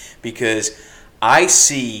that because I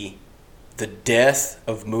see the death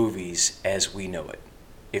of movies as we know it.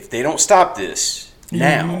 If they don't stop this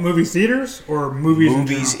now... Movie theaters or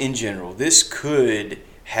movies in general? This could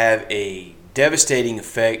have a devastating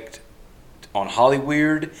effect on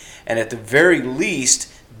Hollywood and at the very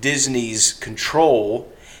least Disney's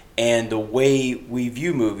control and the way we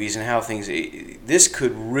view movies and how things... This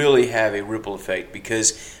could really have a ripple effect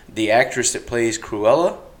because the actress that plays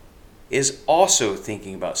Cruella is also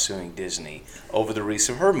thinking about suing Disney over the release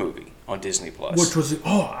of her movie on Disney+. Which was...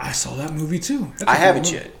 I saw that movie too. I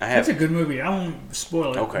haven't yet. That's a good movie. I won't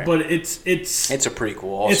spoil it. Okay. But it's a prequel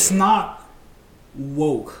also. It's not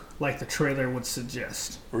woke like the trailer would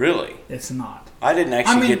suggest. Really? It's not. I didn't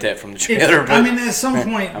actually get that from the trailer. But at some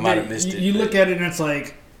point... I might have missed it. You look at it and it's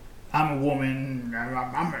like... I'm a woman.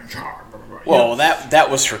 I'm in charge. Well, that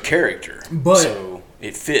was her character, but so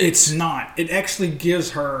it fits. It's not. It actually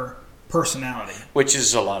gives her personality, which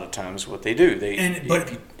is a lot of times what they do.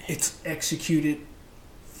 But it's executed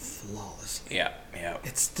flawlessly. Yeah.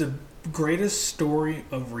 It's the greatest story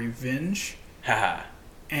of revenge,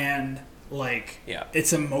 and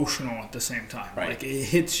it's emotional at the same time. Right. Like it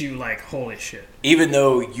hits you like holy shit. Even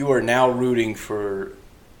though you are now rooting for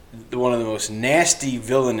one of the most nasty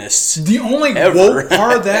villainists the only woke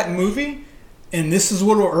part of that movie, and this is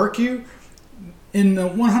what will irk you, in the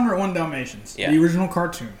 101 Dalmatians, the original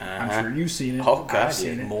cartoon. I'm sure you've seen it. Oh, God, I've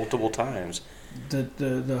seen it multiple times.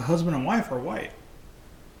 The husband and wife are white.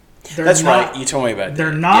 That's right. You told me about that.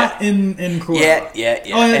 They're not in Cruella. Yeah.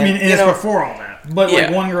 Oh, I mean, it's before all that.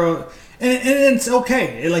 But one girl... And it's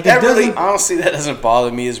okay. Honestly, that doesn't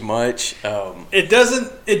bother me as much. It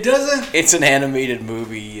doesn't. It's an animated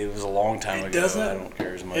movie. It was a long time ago. I don't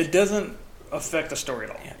care as much. It doesn't affect the story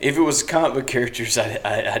at all. Yeah. If it was comic book characters,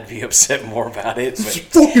 I'd be upset more about it.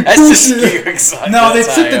 But that's just excited. No, they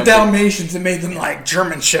took the Dalmatians and made them like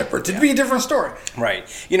German Shepherds. It'd be a different story. Right.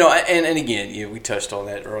 And again, we touched on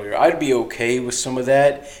that earlier. I'd be okay with some of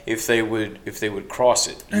that if they would cross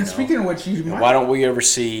it. And speaking of which, why don't we ever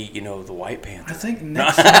see the White Panther?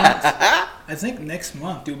 I think next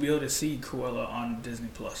month you'll be able to see Cruella on Disney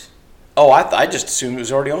Plus. Oh, I just assumed it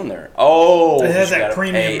was already on there. Oh, it has that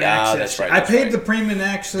premium access. That's right. I paid the premium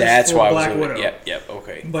access for Black Widow. Yep,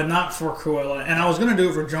 okay. But not for Cruella. And I was going to do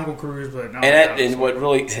it for Jungle Cruise, but no. And what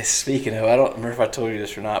really, speaking of, I don't remember if I told you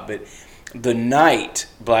this or not, but the night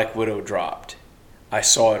Black Widow dropped, I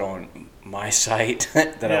saw it on my site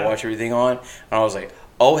that I watch everything on, and I was like,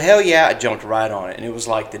 oh, hell yeah, I jumped right on it. And it was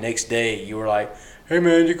like the next day, you were like, hey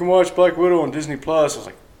man, you can watch Black Widow on Disney Plus. I was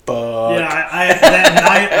like, fuck. Yeah, I that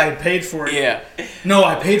night I paid for it. Yeah. No,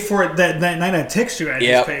 I paid for it that night. I texted you. I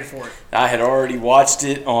just paid for it. I had already watched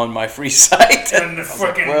it on my free site. And the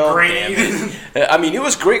fucking grain. I mean, it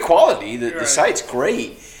was great quality. The site's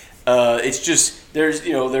great. It's just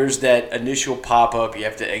there's that initial pop up. You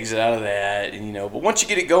have to exit out of that, and But once you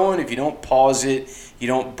get it going, if you don't pause it, you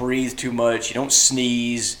don't breathe too much, you don't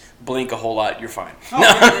sneeze, blink a whole lot, you're fine.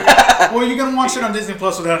 Well, you're gonna watch it on Disney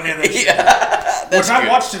Plus without any of that. Yeah, Which I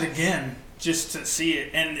watched it again just to see it,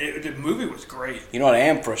 and the movie was great. You know what I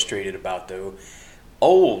am frustrated about though?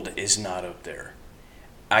 Old is not up there.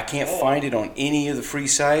 I can't find it on any of the free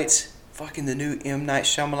sites. Fucking the new M. Night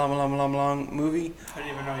Shyamalan movie. I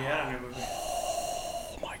didn't even know you had a new movie.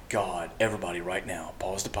 Oh my God. Everybody right now,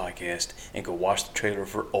 pause the podcast and go watch the trailer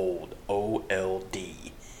for Old.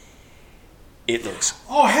 O-L-D. It looks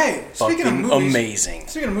speaking of movies, amazing.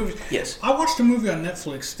 Speaking of movies. Yes. I watched a movie on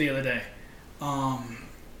Netflix the other day.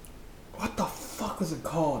 What the fuck was it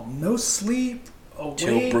called? No Sleep? Awake?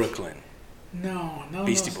 Till Brooklyn. No.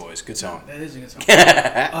 Beastie Boys. Good song. That is a good song.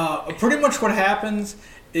 Pretty much what happens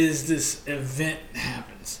is this event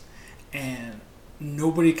happens, and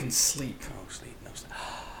nobody can sleep. No sleep.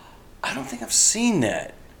 I don't think I've seen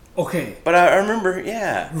that. Okay. But I remember,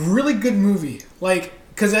 really good movie. Like,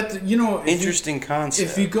 because interesting concept.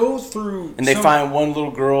 If you go through... And they find one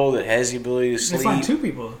little girl that has the ability to sleep. They find two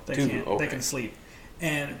people that can sleep.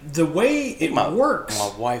 And the way it works...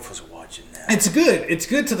 My wife was watching that. It's good. It's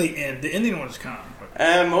good to the end. The ending was kind of...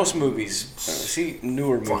 Most movies,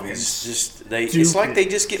 newer movies, it's like they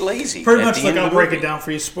just get lazy. Pretty much, like, I'll break it down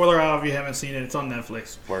for you. Spoiler out if you haven't seen it. It's on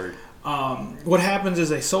Netflix. Word. What happens is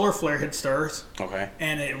a solar flare hits the Earth. Okay.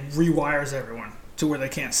 And it rewires everyone to where they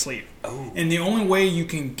can't sleep. Oh. And the only way you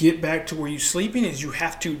can get back to where you're sleeping is you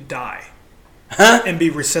have to die. And be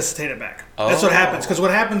resuscitated back. That's what happens. Because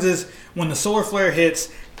what happens is when the solar flare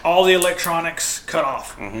hits, all the electronics cut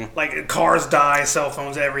off. Mm-hmm. Like cars die, cell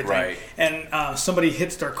phones, everything. Right. And somebody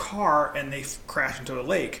hits their car and they crash into a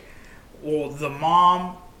lake. Well, the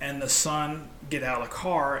mom and the son get out of the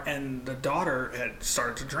car, and the daughter had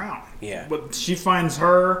started to drown. Yeah. But she finds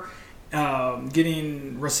her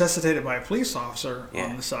getting resuscitated by a police officer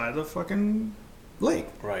on the side of the fucking lake.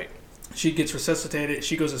 Right. She gets resuscitated.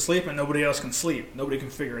 She goes to sleep, and nobody else can sleep. Nobody can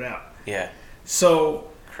figure it out. Yeah. So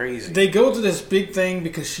crazy. They go to this big thing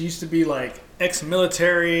because she used to be like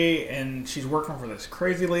ex-military, and she's working for this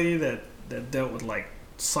crazy lady that dealt with like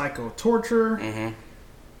psycho torture. Mm-hmm.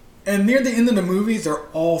 And near the end of the movies, they're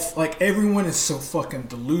all like everyone is so fucking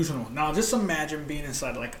delusional. Now, just imagine being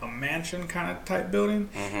inside like a mansion kind of type building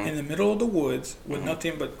in the middle of the woods with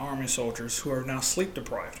nothing but army soldiers who are now sleep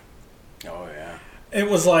deprived. Oh yeah. It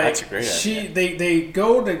was like that's a great idea. They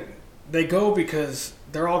go because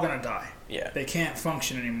they're all gonna die. Yeah. They can't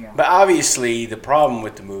function anymore. But obviously, the problem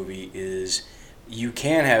with the movie is you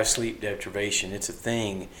can have sleep deprivation. It's a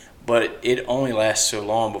thing, but it only lasts so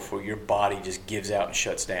long before your body just gives out and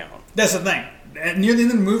shuts down. That's the thing. Near the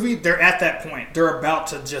end of the movie, they're at that point. They're about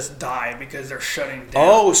to just die because they're shutting down.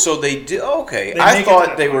 Oh, so they do. Okay, I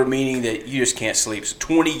thought they were meaning that you just can't sleep. So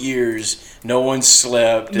 20 years, no one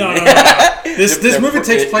slept. No. This movie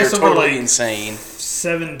takes place over totally like insane.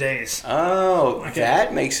 7 days. Oh, okay.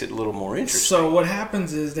 That makes it a little more interesting. So what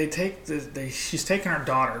happens is she's taking her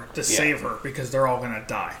daughter to save her because they're all gonna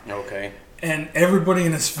die. Okay. And everybody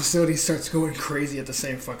in this facility starts going crazy at the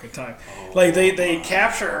same fucking time. Like, they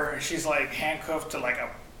capture her, and she's, like, handcuffed to, like, a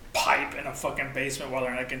pipe in a fucking basement while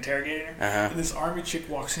they're, like, interrogating her. Uh-huh. And this army chick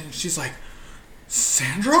walks in, and she's like,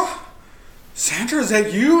 Sandra? Sandra, is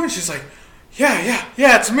that you? And she's like, yeah,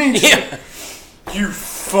 it's me. Yeah. You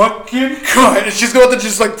fucking cunt. And she's going to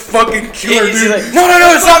just, like, fucking kill her, dude. Like, no,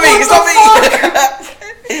 it's not me.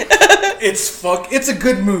 It's a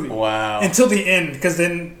good movie. Wow. Until the end, because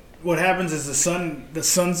then what happens is the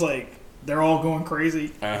son's like, they're all going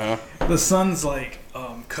crazy. Uh-huh. The son's like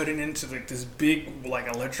cutting into like this big like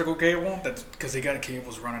electrical cable because they got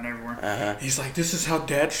cables running everywhere. Uh-huh. He's like, this is how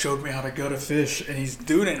Dad showed me how to gut a fish, and he's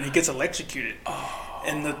doing it, and he gets electrocuted. Oh.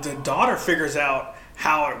 And the daughter figures out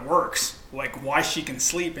how it works, like why she can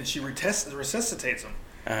sleep, and she resuscitates him.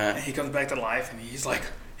 Uh-huh. And he comes back to life, and he's like,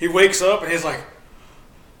 he wakes up, and he's like,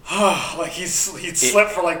 like he'd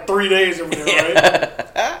slept for like 3 days over there, right?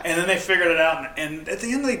 And then they figured it out, and at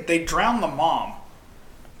the end they drowned the mom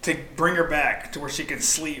to bring her back to where she can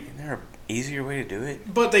sleep. Isn't there an easier way to do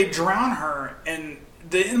it? But they drown her, and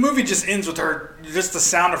the movie just ends with her, just the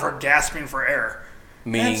sound of her gasping for air.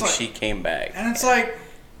 Meaning she came back. And it's like,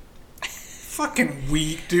 Fucking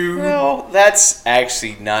weak, dude. Well, that's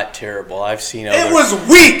actually not terrible. I've seen other... It was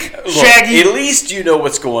weak, Look, Shaggy. at least you know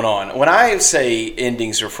what's going on. When I say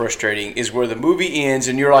endings are frustrating, is where the movie ends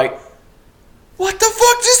and you're like, what the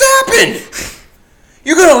fuck just happened?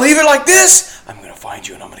 You're gonna leave it like this? I'm gonna find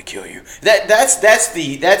you and I'm gonna kill you.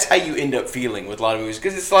 That's how you end up feeling with a lot of movies,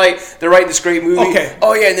 because it's like they're writing this great movie. Okay.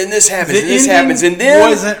 Oh yeah, and then this happens, The and this ending happens, and then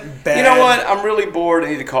wasn't bad. You know what? I'm really bored. I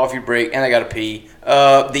need a coffee break, and I gotta pee.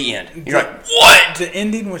 The end. You're like, what? The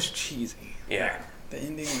ending was cheesy. Yeah. The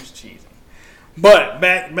ending was cheesy. But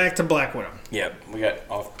back to Black Widow. Yeah, we got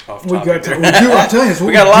off We topic got there. to, I'm telling you, it's what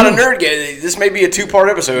We got a lot of do. nerd games. This may be a 2-part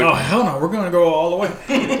episode. Oh hell no, we're gonna go all the way.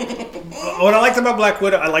 What I liked about Black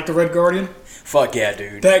Widow, I like the Red Guardian. Fuck yeah,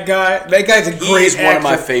 dude. That guy's a great He's actor. one of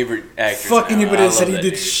my favorite actors. Fuck now. anybody I that said love he that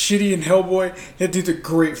did dude. shitty in Hellboy. That dude's a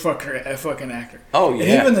great fucking actor. Oh, yeah.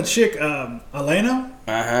 And even the chick, Elena,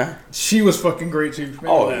 Uh-huh. she was fucking great too. Remember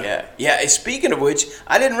Oh, that? yeah. Yeah, speaking of which,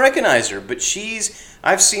 I didn't recognize her, but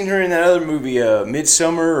I've seen her in that other movie,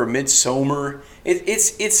 Midsommar.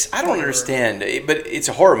 It's I don't understand, but it's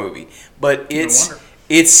a horror movie. But it's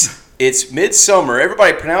Midsommar.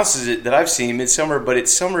 Everybody pronounces it that I've seen Midsommar, but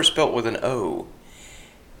it's summer spelt with an O.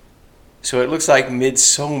 So it looks like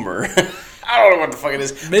Midsommar. I don't know what the fuck it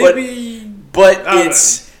is. Maybe. But I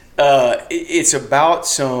don't it's about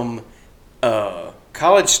some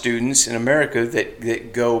college students in America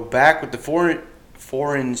that go back with the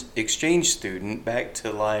foreign exchange student back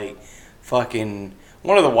to like fucking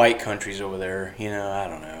one of the white countries over there. You know, I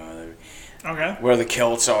don't know. Okay. Where the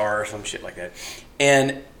Celts are or some shit like that.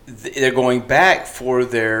 And they're going back for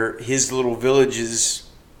his little village's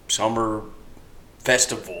summer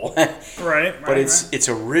festival. Right. But it's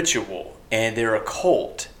a ritual, and they're a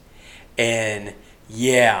cult. And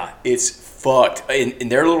yeah, it's fucked. In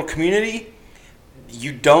their little community,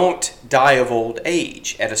 you don't die of old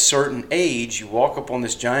age. At a certain age, you walk up on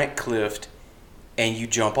this giant cliff and you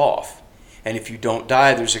jump off. And if you don't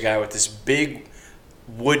die, there's a guy with this big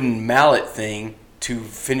wooden mallet thing to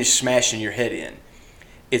finish smashing your head in.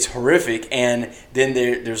 It's horrific, and then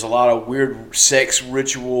there's a lot of weird sex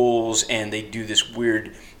rituals, and they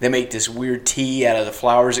make this weird tea out of the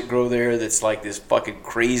flowers that grow there that's like this fucking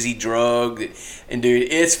crazy drug. And dude,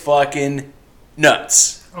 it's fucking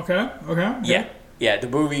nuts. Okay. Yeah, the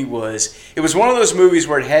movie was one of those movies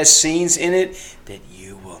where it has scenes in it that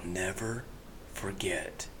you will never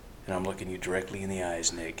forget. And I'm looking you directly in the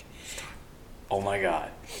eyes, Nick. Oh my God!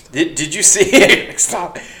 Did you see it?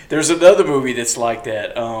 Stop. There's another movie that's like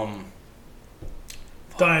that. Donnie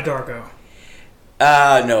Darko.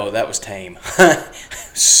 No, that was tame.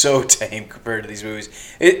 So tame compared to these movies.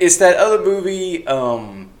 It's that other movie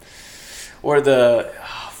where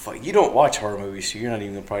you don't watch horror movies, so you're not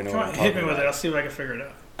even gonna probably know what I'm talking Hit me with about. it. I'll see if I can figure it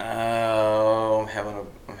out. I'm having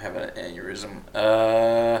an aneurysm.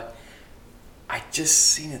 I just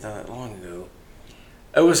seen it not that long ago.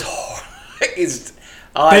 It was horrible. Bates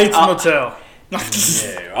Motel. No,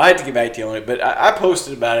 I had to get back to you on it, but I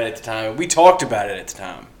posted about it at the time. We talked about it at the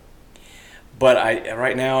time. But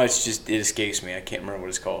right now, it escapes me. I can't remember what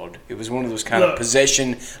it's called. It was one of those kind of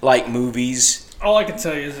possession-like movies. All I can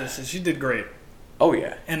tell you is this: is she did great. Oh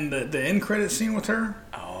yeah. And the end credit scene with her.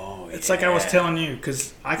 Oh yeah. It's like I was telling you,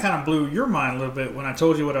 because I kind of blew your mind a little bit when I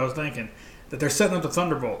told you what I was thinking. That they're setting up the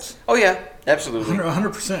Thunderbolts. Oh yeah, absolutely.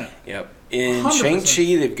 100%. Yep. In 100%.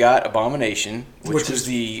 Shang-Chi, they've got Abomination, which Which was is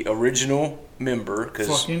the original member, because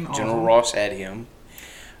fucking General awesome. Ross had him.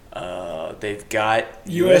 They've got US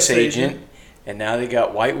U.S. Agent, and now they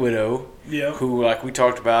got White Widow, Yeah. who, like we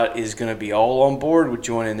talked about, is going to be all on board with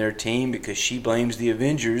joining their team because she blames the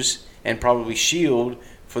Avengers and probably S.H.I.E.L.D.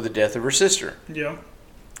 for the death of her sister. Yeah.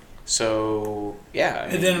 So, yeah.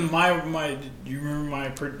 And then do you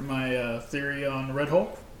remember my theory on the Red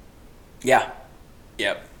Hulk? Yeah.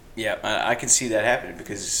 Yep. Yeah, I can see that happening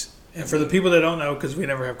because... And for the people that don't know, because we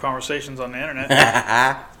never have conversations on the internet,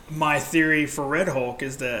 my theory for Red Hulk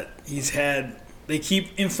is that they keep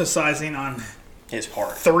emphasizing on his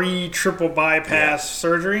heart. 3 triple bypass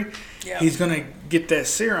surgery. Yeah. He's going to get that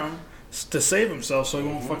serum to save himself so he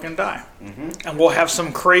won't fucking die. Mm-hmm. And we'll have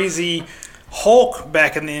some crazy Hulk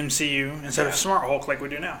back in the MCU instead of Smart Hulk like we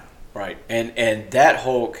do now. Right. And that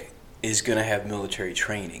Hulk is going to have military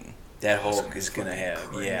training. That Hulk is going to have,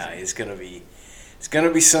 crazy. it's going to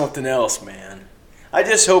be something else, man. I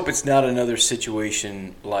just hope it's not another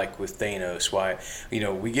situation like with Thanos. Why,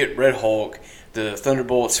 we get Red Hulk, the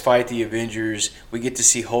Thunderbolts fight the Avengers, we get to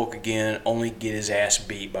see Hulk again, only get his ass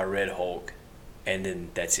beat by Red Hulk, and then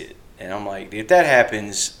that's it. And I'm like, if that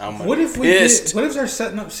happens, I'm going to be pissed. What if they're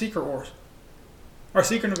setting up Secret Wars? Or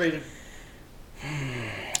Secret Invasion?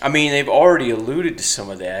 I mean, they've already alluded to some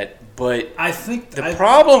of that, but I think the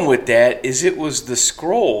problem with that is it was the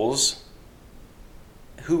Skrulls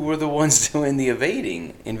who were the ones doing the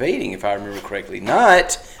invading, if I remember correctly, not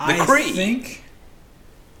the Kree. I think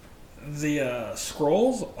the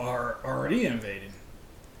Skrulls are already invading.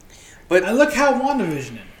 But And look how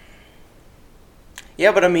WandaVision is.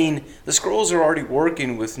 yeah, but I mean, the Skrulls are already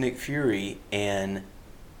working with Nick Fury and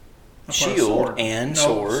Shield and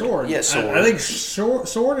Sword. Yeah, Sword. I think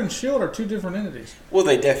Sword and Shield are two different entities. Well,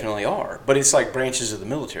 they definitely are, but it's like branches of the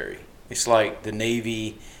military. It's like the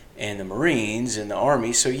Navy and the Marines and the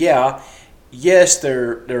Army. So yeah, yes,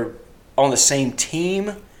 they're on the same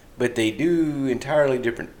team, but they do entirely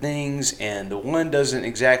different things, and the one doesn't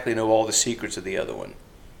exactly know all the secrets of the other one.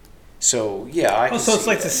 So yeah, I can so it's see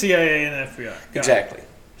like that. the CIA and FBI. Got it. Exactly,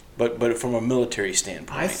 but from a military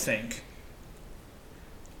standpoint. I think.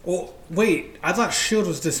 Well, wait. I thought Shield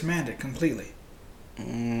was disbanded completely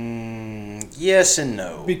Yes and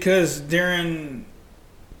no. because during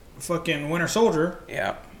fucking Winter Soldier,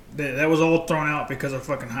 Yeah. that was all thrown out because of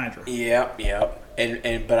fucking Hydra. Yeah.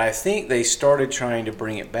 And but I think they started trying to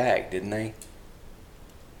bring it back, didn't they?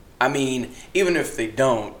 I mean, even if they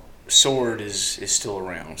don't, Sword is still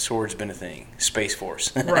around. Sword's been a thing. Space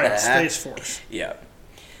Force. Right, Space Force. Yeah.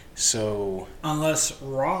 So Unless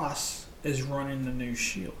Ross is running the new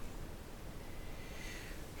Shield.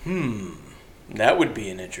 that would be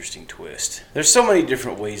an interesting twist. There's so many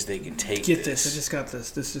different ways they can take Get this. I just got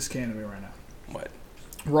this. This just came to me right now. What?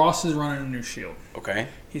 Ross is running a new Shield. Okay.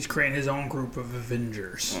 He's creating his own group of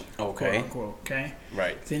Avengers. Okay. Quote unquote. Okay.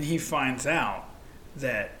 Right. Then he finds out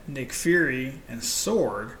that Nick Fury and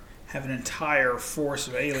Sword have an entire force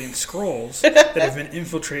of alien Skrulls that have been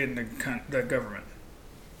infiltrating the government.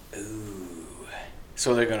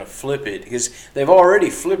 So they're going to flip it because they've already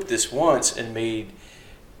flipped this once and made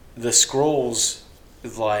the Skrulls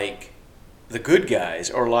like the good guys,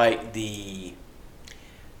 or like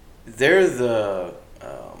they're the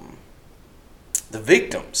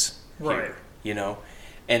victims, Right. here, you know,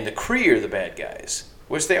 and the Kree are the bad guys,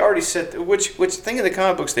 which they already said. Which thing in the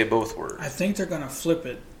comic books they both were. I think they're gonna flip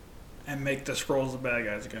it and make the Skrulls the bad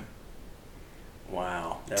guys again.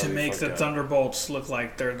 Wow. That To would be make fucked the up. Thunderbolts look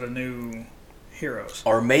like they're the new heroes.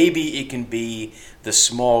 Or maybe it can be the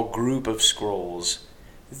small group of Skrulls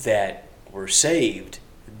that were saved.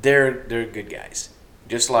 They're good guys.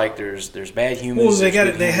 Just like there's bad humans. Well, they there's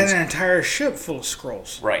good they had humans. an entire ship full of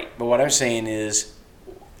Skrulls. Right, but what I'm saying is,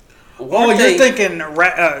 Oh, weren't you're they- thinking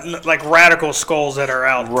like radical Skrulls that are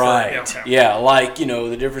out. right? okay. Yeah, like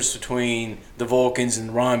the difference between the Vulcans and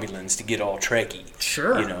the Romulans to get all Trekkie.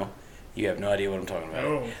 Sure. You have no idea what I'm talking about.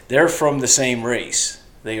 No. They're from the same race.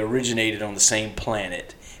 They originated on the same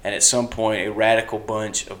planet, and at some point, a radical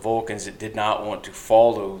bunch of Vulcans that did not want to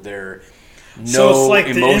follow their So it's like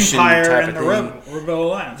the emotion Empire type and of the thing. Rebel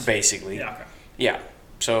Alliance. Basically, Yeah, okay. yeah.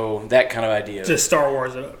 So that kind of idea. Just Star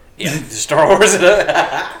Wars it up. Yeah, the Star Wars.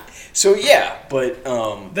 So yeah, but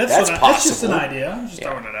that's possible. That's just an idea. I'm just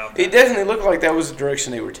throwing it out there. It definitely looked like that was the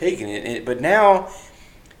direction they were taking it. But now,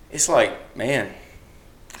 it's like, man,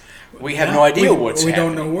 we have no idea what's we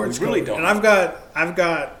happening. don't know where it's we really going. don't. And know. I've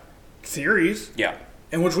got theories, Yeah,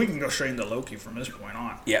 in which we can go straight into Loki from this point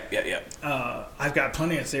on. yeah. I've got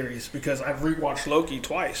plenty of theories because I've rewatched Loki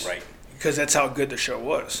twice. Right. Because that's how good the show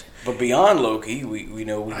was. But beyond Loki, we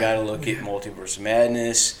know we got to look at Multiverse of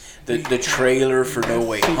Madness. The trailer for No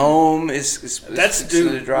Way Home is That's it's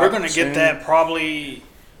dude. drop We're gonna soon. get that probably.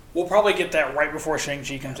 We'll probably get that right before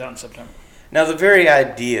Shang-Chi comes out in September. Now, the very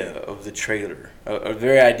idea of the trailer, the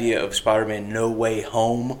very idea of Spider-Man No Way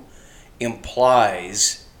Home,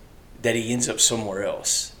 implies that he ends up somewhere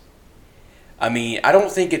else. I mean, I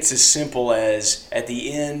don't think it's as simple as at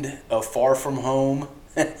the end of Far From Home,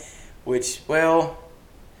 which, well,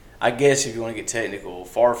 I guess if you want to get technical,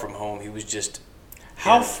 Far From Home, he was just...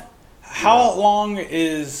 How long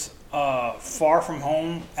is Far From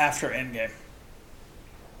Home after Endgame?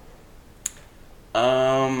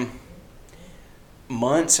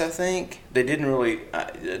 Months, I think. They didn't really...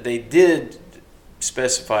 they did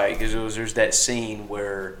specify, because there's that scene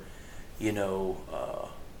where,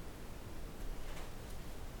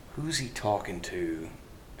 who's he talking to?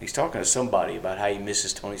 He's talking to somebody about how he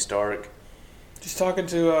misses Tony Stark. Just talking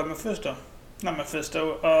to Mephisto. Not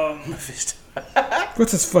Mephisto. Mephisto.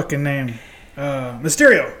 What's his fucking name?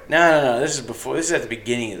 Mysterio. No. This is before. This is at the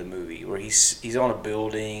beginning of the movie where he's on a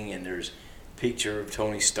building and there's a picture of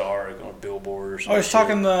Tony Stark on a billboard or something. Oh, he's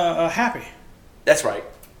talking to Happy. That's right.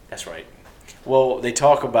 Well, they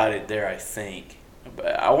talk about it there, I think.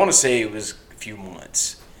 But I want to say it was a few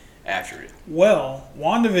months after it. Well,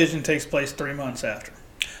 WandaVision takes place 3 months after.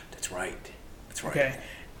 That's right. Okay.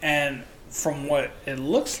 And from what it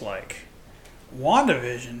looks like,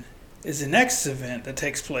 WandaVision is the next event that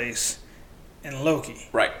takes place in Loki.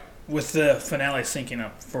 Right. With the finale syncing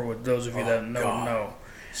up, for those of you that don't know.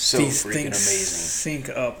 So These freaking things amazing. sync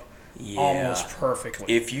up Yeah. almost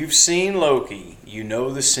perfectly. If you've seen Loki, you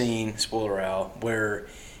know the scene, spoiler out, where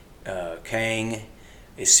Kang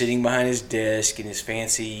is sitting behind his desk in his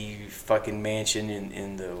fancy fucking mansion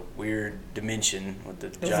in the weird dimension with the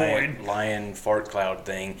giant void. lion fart cloud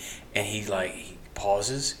thing, and he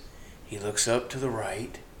pauses, he looks up to the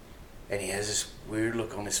right, and he has this weird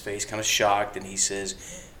look on his face, kind of shocked, and he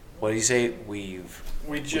says, what did he say? We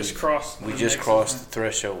just crossed the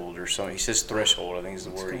threshold or something. He says threshold, I think is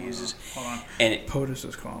the word he uses. Hold on. And POTUS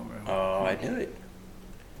is calling me. oh, I knew it.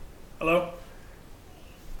 Hello?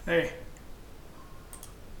 Hey.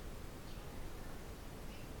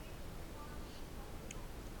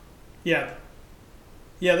 Yeah.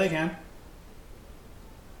 Yeah, they can.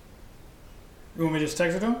 You want me to just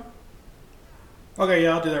text it to them? Okay,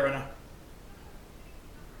 yeah, I'll do that right now.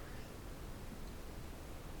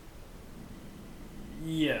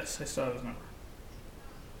 Yes, I still have his number.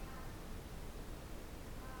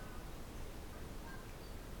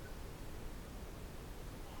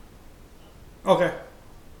 Okay.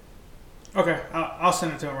 Okay, I'll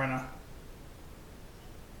send it to him right now.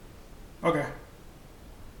 Okay.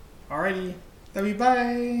 Alrighty. Love you,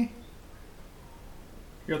 bye.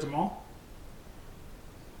 You at the mall?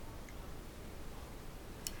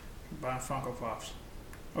 Buying Funko Pops.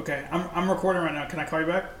 Okay, I'm recording right now. Can I call you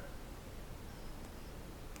back?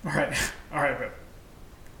 Alright. Alright, bro.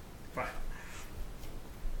 Bye.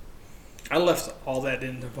 I left all that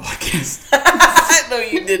in the podcast. No,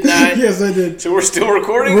 you did not. Yes, I did. So we're still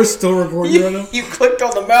recording? We're still recording right now. You clicked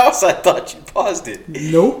on the mouse. I thought you paused it.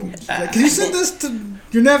 Nope. Can you send this to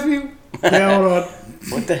your nephew? Yeah, hold on.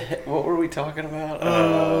 What the heck? What were we talking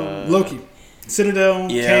about? Loki. Citadel,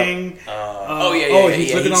 Kang.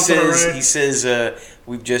 He's looking off to the right. He says,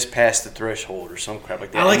 we've just passed the threshold or some crap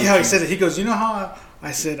like that. I like how he said it. He goes, you know how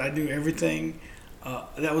I said I knew everything?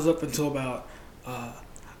 That was up until about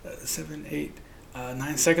 7, 8,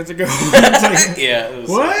 9 seconds ago. Like, yeah. It was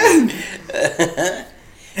what?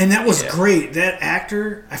 And that was great. That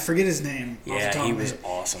actor, I forget his name. Yeah, he was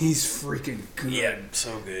awesome. He's freaking good. Yeah,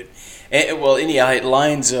 so good. And, well, anyhow, it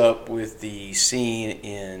lines up with the scene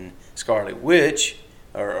in Scarlet Witch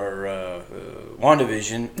or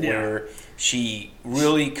WandaVision where she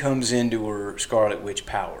really comes into her Scarlet Witch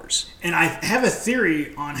powers. And I have a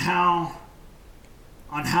theory on how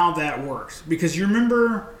that works, because you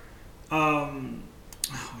remember. Hold on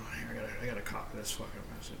here. I gotta copy this fucking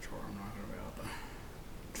message, or I'm not gonna be able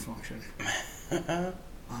to function.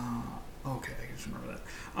 Okay, I just remember that.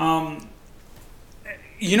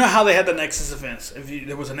 You know how they had the Nexus events?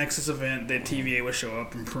 There was a Nexus event, the TVA would show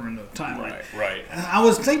up and prune the timeline. Right. And I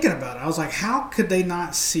was thinking about it. I was like, how could they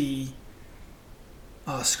not see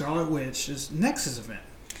Scarlet Witch's Nexus event?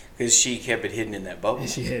 Because she kept it hidden in that bubble. And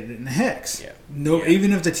she hid it in the hex. Yeah.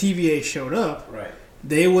 Even if the TVA showed up, right,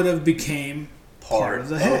 they would have became part of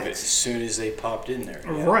the hex as soon as they popped in there.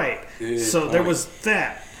 Yeah. Right. Good so point. there was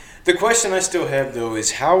that. The question I still have, though,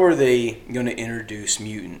 is how are they going to introduce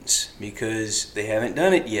mutants? Because they haven't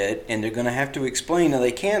done it yet, and they're going to have to explain. Now,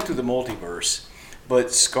 they can through the multiverse,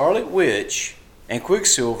 but Scarlet Witch and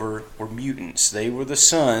Quicksilver were mutants. They were the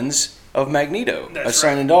sons of Magneto,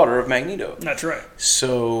 son and daughter of Magneto. That's right.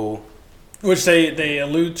 So, which they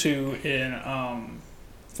allude to in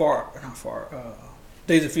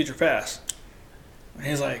Days of Future Past. And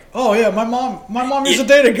he's like, "Oh yeah, my mom is a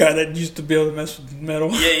data guy that used to be able to mess with metal."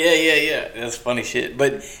 Yeah. That's funny shit.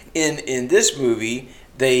 But in this movie,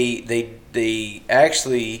 they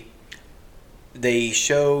actually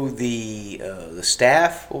show the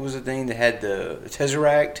staff. What was the thing that had the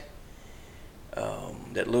Tesseract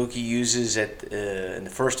that Loki uses in the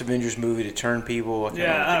first Avengers movie to turn people? I can't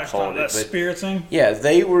remember what they called that spirit thing. Yeah,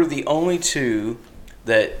 they were the only two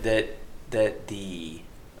that the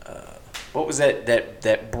what was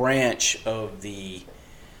that branch of the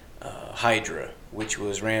Hydra, which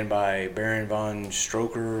was ran by Baron von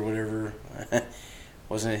Stroker or whatever.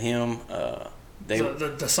 Wasn't it him?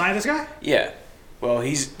 The scientist guy? Yeah. Well,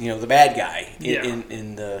 he's the bad guy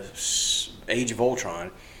in the Age of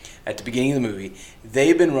Ultron. At the beginning of the movie,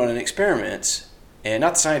 they've been running experiments, and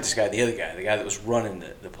not the scientist guy, the other guy, the guy that was running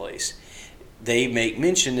the place. They make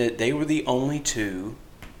mention that they were the only two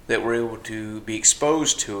that were able to be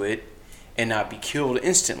exposed to it and not be killed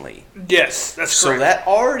instantly. Yes, that's So correct. that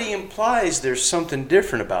already implies there's something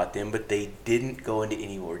different about them, but they didn't go into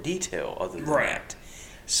any more detail other than that.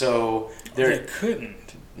 So they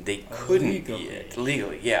couldn't yet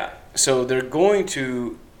legally, yeah. So they're going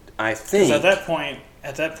to I think Because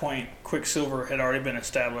at that point, Quicksilver had already been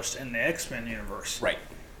established in the X-Men universe. right.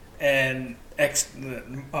 And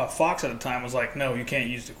Fox at the time was like, no, you can't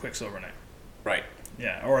use the Quicksilver name. Right.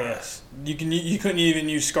 Yeah, or this. You couldn't even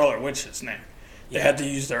use Scarlet Witch's name. They Yeah. had to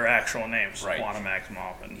use their actual names, Right. Wanda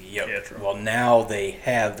Maximoff and Yep. Pietro. Well, now they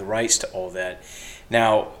have the rights to all that.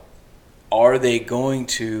 Now, are they going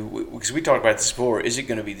to? Because we talked about this before. Is it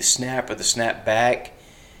going to be the snap or the snap back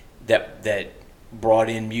that brought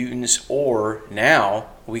in mutants, or now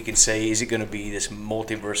we can say, is it going to be this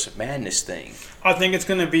multiverse of madness thing? I think it's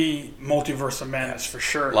going to be Multiverse of Madness for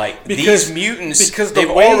sure. Like Because- these mutants, because the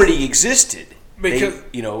they've way- already existed. Because-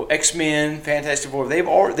 X-Men, Fantastic Four, they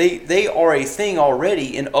are a thing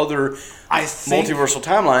already in other I think multiversal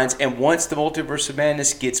timelines. And once the Multiverse of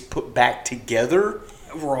Madness gets put back together,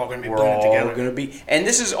 we're all going to be we're putting it all together. going to be. And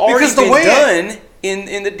this has already Because the been way done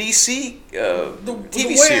in the DC the TV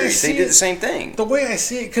way I series. see They did it- the same thing. The way I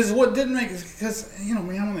see it, because what didn't make, because I'm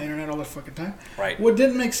on the internet all the fucking time. Right. What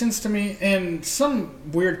didn't make sense to me, and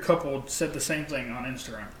some weird couple said the same thing on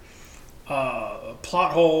Instagram.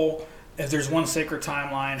 Plot hole. If there's one sacred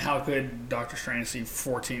timeline, how could Doctor Strange see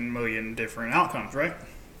 14 million different outcomes? Right.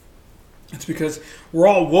 It's because we're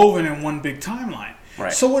all woven in one big timeline.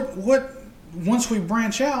 Right. So what? Once we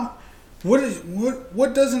branch out, what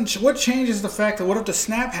changes the fact that what if the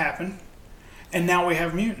snap happened? And now we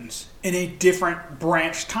have mutants in a different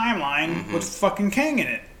branch timeline with fucking Kang in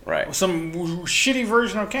it. Right. With some shitty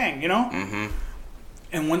version of Kang, you know? Mm-hmm.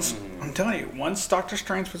 And once, I'm telling you, once Doctor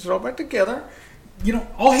Strange puts it all back together,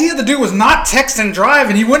 all he had to do was not text and drive,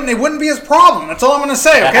 and it wouldn't be his problem. That's all I'm going to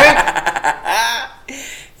say, okay?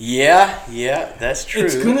 Yeah, that's true.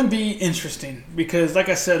 It's going to be interesting because, like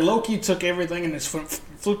I said, Loki took everything and just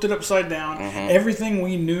flipped it upside down. Everything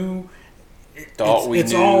we knew...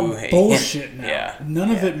 It's all bullshit now. Yeah,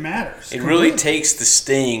 None of it matters. It really takes the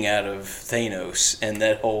sting out of Thanos and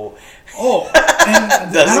that whole. Oh, and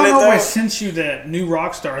I don't know if I though? sent you that new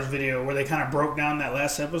Rockstars video where they kind of broke down that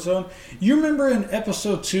last episode. You remember in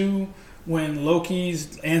episode 2 when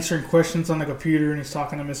Loki's answering questions on the computer and he's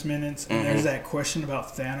talking to Miss Minutes, and there's that question about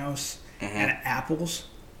Thanos and apples.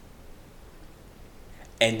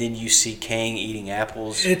 And then you see Kang eating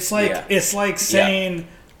apples. It's like Yeah. saying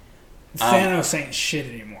Thanos ain't shit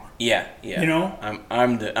anymore. Yeah. You know?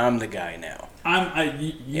 I'm the guy now.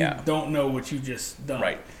 You don't know what you just done.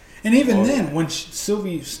 Right. And even then, when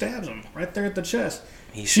Sylvie stabs him right there at the chest,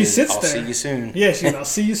 He she says, sits I'll there. see you soon. Yeah, she goes, I'll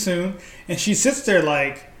see you soon. And she sits there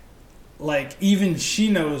like even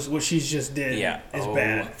she knows what she's just did is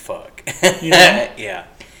bad. Fuck. You know? Yeah.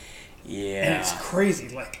 And it's crazy.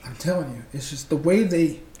 Like, I'm telling you, it's just the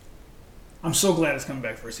way I'm so glad it's coming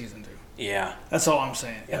back for season 2. Yeah. That's all I'm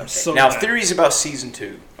saying. I'm so Now, glad. theories about season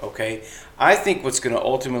 2, okay? I think what's going to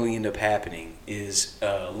ultimately end up happening is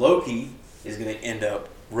Loki is going to end up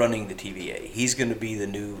running the TVA. He's going to be the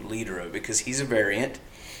new leader of it because he's a variant,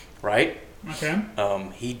 right? Okay.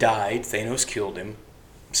 He died. Thanos killed him.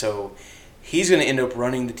 So he's going to end up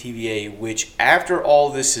running the TVA, which after all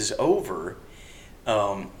this is over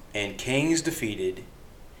and Kang is defeated,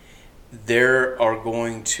 they are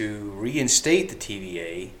going to reinstate the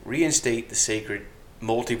TVA, reinstate the sacred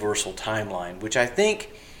multiversal timeline, which I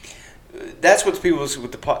think that's what people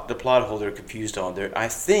with the plot hole they're confused on. I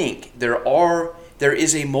think there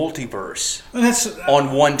is a multiverse And that's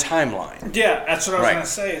on one timeline. yeah. That's what I was Right. gonna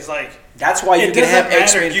say. Is like That's why you It can have doesn't matter,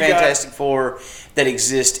 X-Men, you got- Fantastic Four that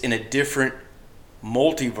exist in a different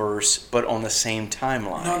multiverse, but on the same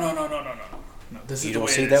timeline. no. This is You the don't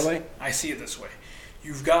way see it it that is. way? I see it this way.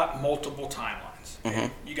 You've got multiple timelines. Mm-hmm.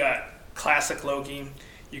 You got classic Loki.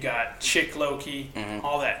 You got chick Loki. Mm-hmm.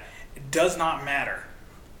 All that. It does not matter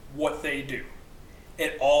what they do.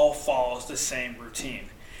 It all follows the same routine.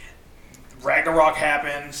 Ragnarok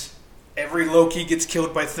happens. Every Loki gets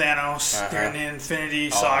killed by Thanos during the Infinity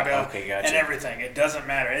Saga okay, gotcha. and everything. It doesn't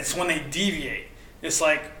matter. It's when they deviate. It's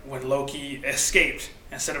like when Loki escaped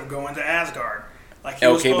instead of going to Asgard. Like he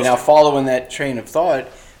was Okay, but supposed now to. following that train of thought,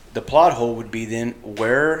 the plot hole would be then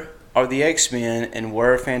where are the X-Men and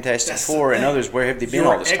where are Fantastic That's the Four and thing. others? Where have they been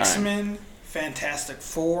Your all this time? X-Men, Fantastic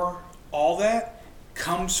Four, all that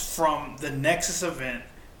comes from the Nexus event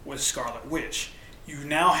with Scarlet Witch. You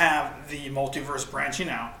now have the multiverse branching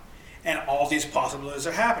out, and all these possibilities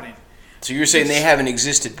are happening. So you're saying they haven't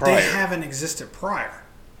existed prior? They haven't existed prior.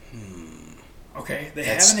 Okay, they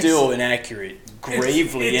That's haven't. still inaccurate,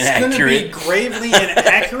 gravely it's inaccurate. It's going to be gravely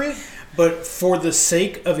inaccurate, but for the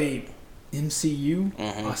sake of a MCU,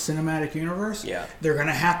 a cinematic universe, Yeah. they're going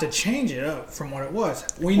to have to change it up from what it was.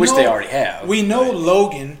 Which they already have. We know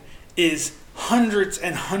Logan is hundreds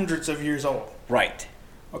and hundreds of years old. Right,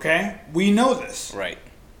 Okay, we know this. right.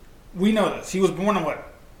 We know this. He was born in what?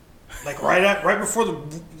 Like right before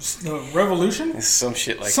the revolution? It's some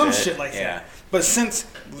shit like Some that. shit like yeah. that. But since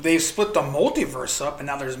they've split the multiverse up and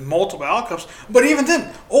now there's multiple outcomes, but even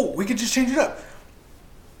then, we could just change it up.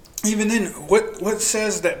 Even then, what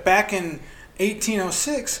says that back in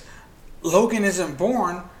 1806, Logan's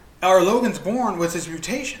born with his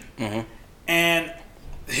mutation. Mm-hmm. And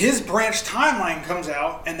his branch timeline comes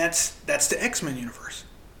out, and that's the X-Men universe.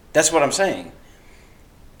 That's what I'm saying.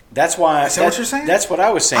 That's why. Is that what you're saying? That's what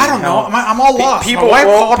I was saying. I don't know. I'm all lost. People, My wife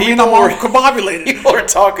well, called me and I'm all combobulated. People are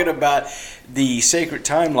talking about the sacred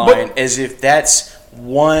timeline as if that's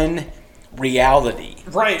one reality.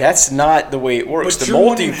 Right. That's not the way it works. But The you're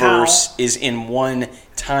wondering multiverse is in one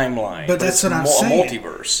timeline. But that's it's what I'm saying. A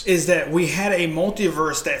multiverse. Is that we had a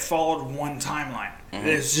multiverse that followed one timeline. Mm-hmm.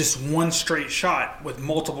 It's just one straight shot with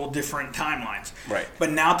multiple different timelines. Right.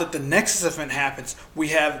 But now that the Nexus event happens, we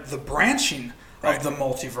have the branching of the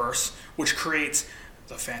multiverse, which creates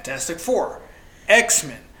the Fantastic Four,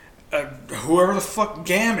 X-Men, whoever the fuck,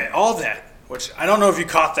 Gambit, all that. Which I don't know if you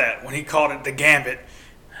caught that when he called it the Gambit.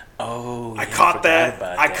 Oh, I caught that.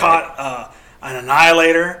 About I that. caught an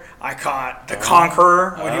Annihilator. I caught the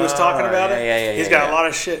Conqueror when he was talking about it. yeah, He's got yeah. a lot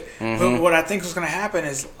of shit. Mm-hmm. But what I think is going to happen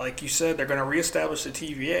is, like you said, they're going to reestablish the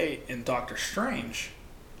TVA in Doctor Strange.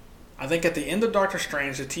 I think at the end of Doctor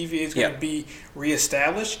Strange, the TVA is going to be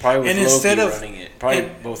reestablished. Probably with and Loki instead of running it. Probably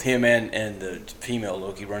both him and the female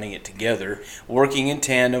Loki running it together, working in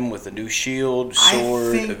tandem with the new Shield,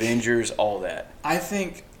 Sword, Avengers, all that. I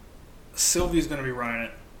think Sylvie's going to be running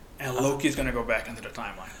it, and Loki's going to go back into the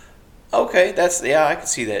timeline. Okay, I can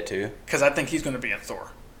see that too. Because I think he's going to be in Thor.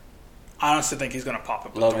 I honestly think he's going to pop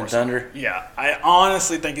up in Love Thor. and Thunder? Yeah, I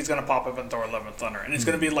honestly think he's going to pop up in Thor: Love and Thunder. And it's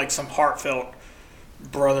going to be like some heartfelt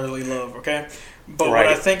brotherly love, okay? But what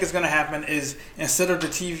I think is going to happen is instead of the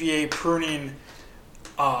TVA pruning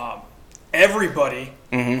everybody,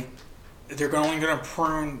 they're only going to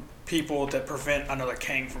prune people that prevent another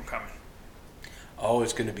Kang from coming. Oh,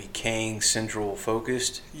 it's going to be Kang central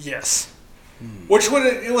focused? Yes. Which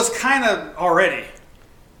it was kind of already.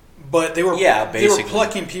 But they were basically.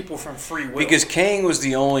 plucking people from free will. Because Kang was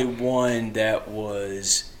the only one that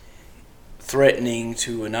was threatening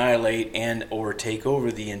to annihilate and or take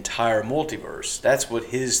over the entire multiverse. That's what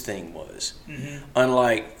his thing was. Mm-hmm.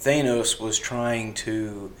 Unlike Thanos was trying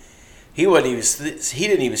to, he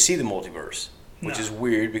didn't even see the multiverse, which is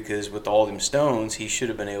weird because with all them stones, he should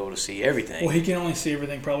have been able to see everything. Well, he can only see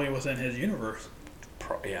everything probably within his universe.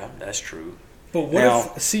 Yeah, that's true. But what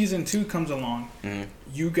if season 2 comes along?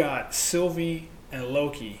 You got Sylvie and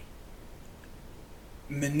Loki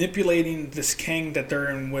manipulating this Kang that they're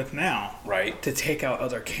in with now, right, to take out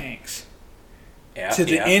other Kangs. Yeah, to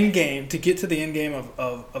the end game, to get to the end game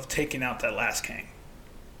of taking out that last Kang.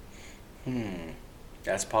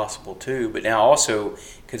 That's possible too. But now also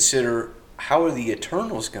consider, how are the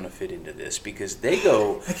Eternals going to fit into this? Because they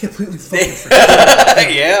go... I completely fucking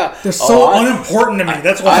forgot. Yeah. They're so unimportant to me.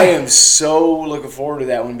 That's why I am so looking forward to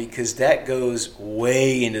that one, because that goes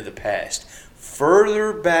way into the past.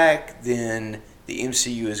 Further back than the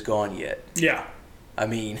MCU has gone yet. Yeah. I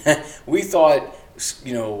mean, we thought,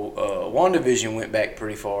 WandaVision went back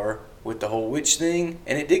pretty far with the whole witch thing,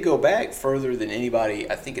 and it did go back further than anybody,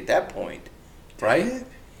 I think, at that point. Right?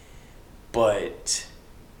 But...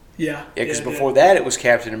 Yeah, because before that it was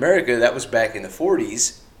Captain America. That was back in the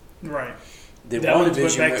 40s. Right. The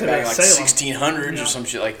WandaVision went back like Salem. 1600s or some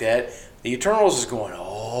shit like that. The Eternals is going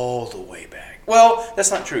all the way back. Well,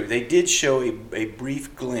 that's not true. They did show a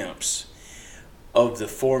brief glimpse of the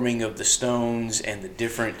forming of the stones and the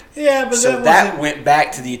different... Yeah, but so that went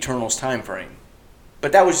back to the Eternals time frame.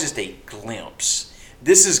 But that was just a glimpse.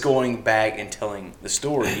 This is going back and telling the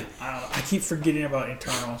story. I keep forgetting about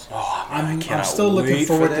Eternals. Oh, man, I'm still looking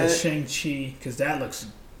forward to Shang-Chi, because that looks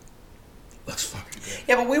fucking good.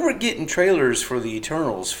 Yeah, but we were getting trailers for the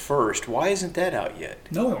Eternals first. Why isn't that out yet?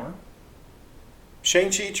 No, we weren't.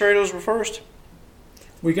 Shang-Chi trailers were first?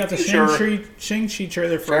 We got the Shang-Chi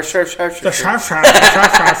trailer first. We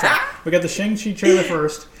got the Shang-Chi trailer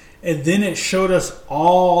first, and then it showed us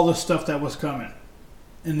all the stuff that was coming.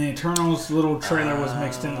 And the Eternals little trailer was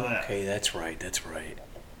mixed into that. Okay, that's right.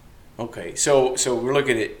 Okay, so we're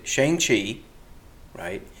looking at Shang-Chi,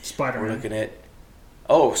 right? Spider-Man. We're looking at...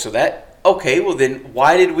 Oh, so that... Okay, well then,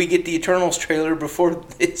 why did we get the Eternals trailer before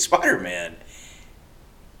Spider-Man?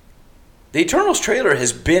 The Eternals trailer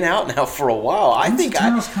has been out now for a while. I think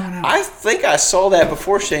I saw that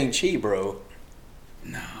before Shang-Chi, bro.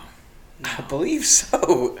 No. I believe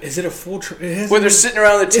so. Is it a full trailer? Where they're sitting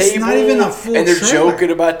around the table, it's not even a full and they're trailer.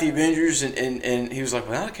 joking about the Avengers, and he was like,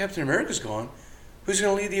 well, now that Captain America's gone, who's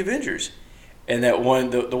going to lead the Avengers? and that one,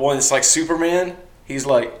 the one that's like Superman, he's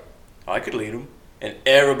like, I could lead him, and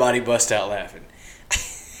everybody bust out laughing.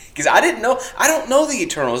 Because I don't know the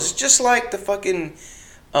Eternals. It's just like the fucking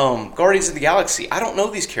Guardians of the Galaxy. I don't know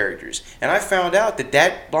these characters, and I found out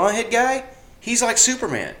that blonde-head guy, he's like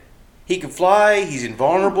Superman. He can fly. He's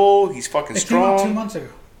invulnerable. He's fucking strong. It came out 2 months ago.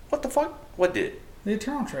 What the fuck? What did? The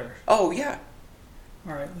Eternal trailer. Oh yeah.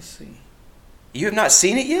 All right, let's see. You have not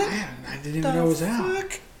seen it yet? I didn't even know it was out.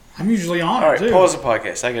 Fuck? I'm usually on All it right, too. pause the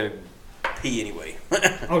podcast. I gotta pee anyway.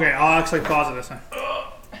 Okay, I'll actually pause it this time.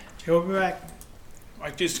 He'll be back. I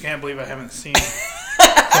just can't believe I haven't seen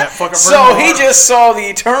that fucking. So he just saw the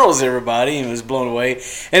Eternals, everybody, and was blown away. And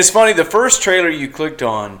it's funny, the first trailer you clicked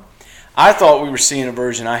on, I thought we were seeing a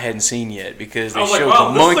version I hadn't seen yet because they showed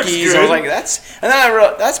the monkeys. I was like, and then I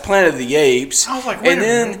realized that's Planet of the Apes. I was like, wait and a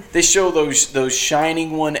then minute. they show those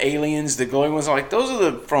shining one aliens, the glowing ones. I'm like, those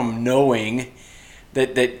are from Knowing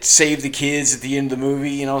that saved the kids at the end of the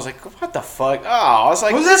movie. And I was like, what the fuck? Oh, I was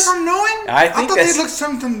like, Was that from Knowing? I think thought that's- they looked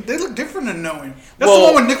something. They look different than Knowing. That's Well,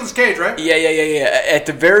 the one with Nicolas Cage, right? Yeah. At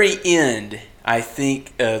the very end, I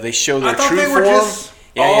think they show their I thought true they were form. just-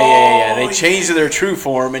 Yeah. They Oh, changed to their true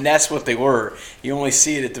form, and that's what they were. You only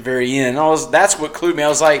see it at the very end. That's what clued me. I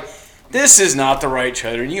was like, this is not the right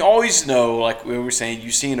trailer. And you always know, like we were saying,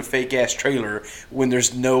 you see in a fake ass trailer when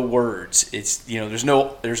there's no words. It's there's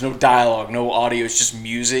no dialogue, no audio. It's just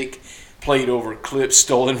music played over clips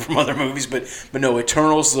stolen from other movies. But no,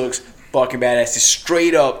 Eternals looks fucking badass. It's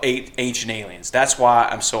straight up ancient aliens. That's why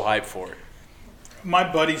I'm so hyped for it. My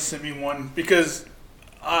buddy sent me one because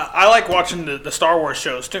I like watching the Star Wars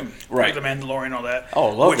shows too, Right. Like The Mandalorian and all that. Oh,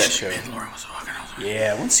 I love Which that show. The Mandalorian was fucking awesome.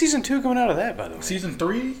 Yeah, when's season 2 coming out of that, by the way? Season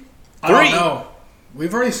 3? I 3? don't know.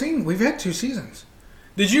 We've had 2 seasons.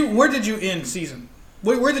 Where did you end season?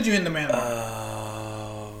 Where did you end The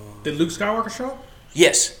Mandalorian? Did Luke Skywalker show up?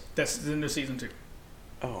 Yes. That's the end of season 2.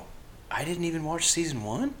 Oh, I didn't even watch season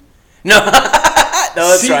 1? No. No,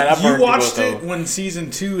 that's right. I You burned watched both of it them. when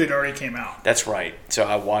season 2 had already came out. That's right. So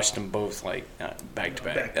I watched them both like back to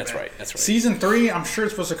back. Back to That's back. right. That's right. Season 3, I'm sure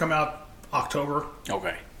it's supposed to come out October.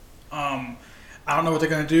 Okay. I don't know what they're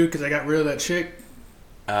gonna do because they got rid of that chick.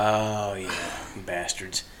 Oh yeah,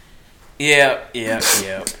 bastards. Yeah.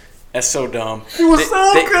 That's so dumb. It was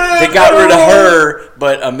so good, They got rid of bro. her,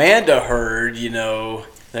 but Amanda Heard,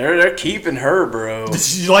 they're keeping her, bro.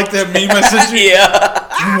 Did you like that meme I sent you?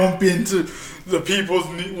 Yeah. You won't be into the people's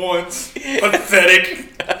wants. Pathetic.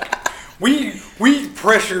 We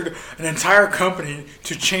pressured an entire company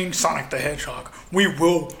to change Sonic the Hedgehog. We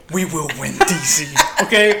will win DC.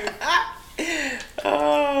 Okay.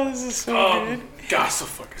 Oh, this is so good. Gosh, so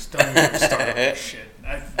fucking don't even get me started on that shit.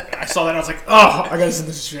 I saw that and I was like, oh, I gotta send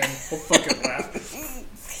this to Shane. We'll fucking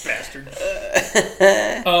laugh. Bastard.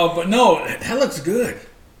 But no, that looks good.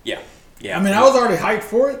 Yeah. I mean, I was already hyped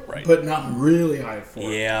for it, Right. but not really hyped for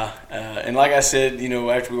it. Yeah, and like I said,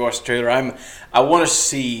 after we watched the trailer, I want to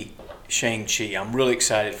see Shang-Chi. I'm really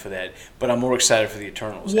excited for that, but I'm more excited for the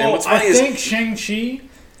Eternals. and Well, what's funny I is, think Shang-Chi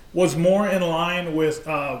was more in line with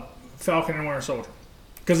Falcon and Winter Soldier.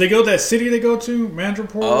 Because they go to that city they go to,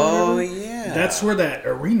 Madripoor. oh or whatever. yeah, That's where that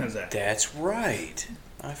arena's at. that's right.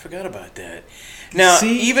 I forgot about that. Now,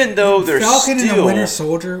 See, even though there's Falcon and the still, Winter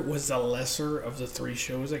Soldier was the lesser of the 3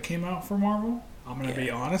 shows that came out for Marvel. I'm going to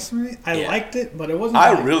be honest with you. I Yeah. liked it, but it wasn't.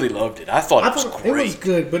 I like- really loved it. I thought I it was thought great. it was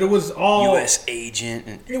good, but it was all U.S. agent.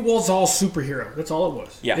 And, It was all superhero. That's all it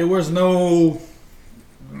was. Yeah. It was no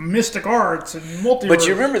mystic arts and multiverse. but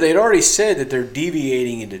you remember they'd already said that they're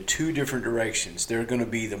deviating into 2 different directions. They're going to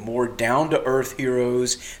be the more down-to-earth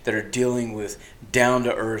heroes that are dealing with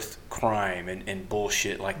down-to-earth crime and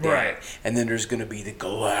bullshit like that. Right. And then there's going to be the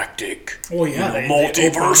galactic, Oh yeah, they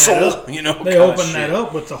multiversal, opened that up. you know, They kinda opened that shit.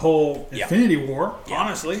 up with the whole Yeah. Infinity War.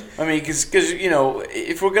 Honestly, I mean, because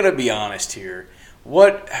if we're going to be honest here,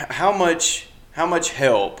 how much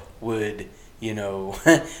help would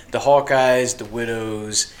the Hawkeyes, the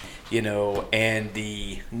Widows, and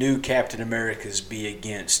the new Captain Americas be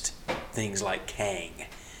against things like Kang?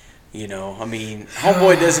 I mean,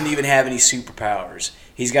 Homeboy doesn't even have any superpowers.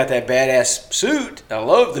 He's got that badass suit. I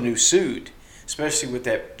love the new suit, especially with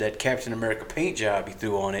that Captain America paint job he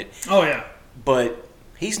threw on it. oh yeah, But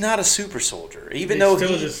he's not a super soldier, even He's though still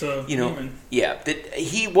he, just a human. that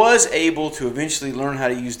he was able to eventually learn how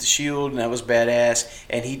to use the shield, and that was badass.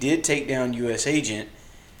 And he did take down U.S. Agent.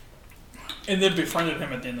 and then befriended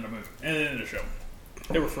him at the end of the movie, and the end of the show.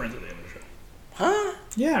 They were friends at the end of the show. Huh?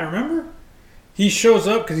 Yeah, I remember. He shows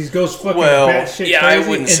up because he goes fucking Well, batshit yeah, I crazy,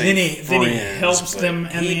 wouldn't and say then he friends, helps but them.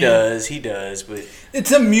 And He does, but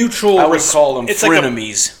It's a mutual. I would call them it's like a-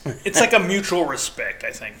 frenemies. It's like a mutual respect,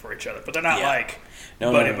 I think, for each other, but they're not Yeah. like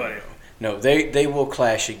No, buddy no, buddy. No, they will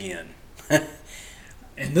clash again.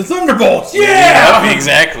 And the Thunderbolts, yeah.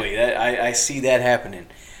 Exactly. I see that happening.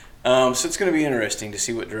 So it's going to be interesting to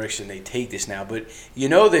see what direction they take this now. But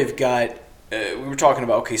they've got. We were talking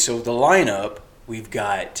about so the lineup we've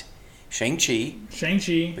got Shang-Chi,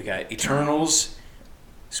 Shang-Chi, we got Eternals,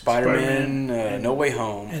 Spider-Man, Spider-Man, No Way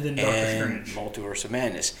Home, and then Doctor Strange. Multiverse of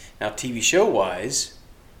Madness. Now TV show wise,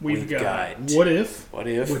 we've got What If,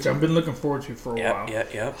 which I've been looking forward to for a while.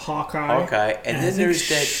 Yep. Hawkeye, and I then think there's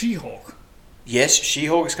that. She-Hulk. Yes,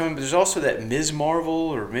 She-Hulk is coming, but there's also that Ms. Marvel,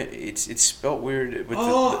 or it's spelled weird with I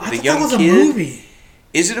the thought young that was kid. a movie.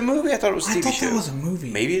 Is it a movie? I thought it was a TV show. that was a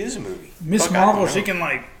movie. Maybe it is a movie. Miss Fuck, I don't Marvel, know. she can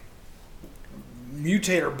like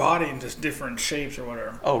mutate her body into different shapes or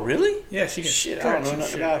whatever. Oh, really? Yeah, she can. Shit, I stretch don't know and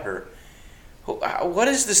nothing shit. about her. What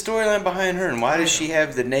is the storyline behind her, and why does she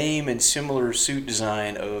have the name and similar suit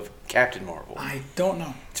design of Captain Marvel? I don't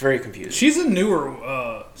know. It's very confusing. She's a newer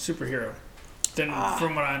superhero than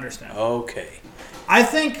from what I understand. Okay. I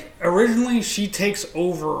think originally she takes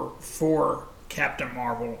over for Captain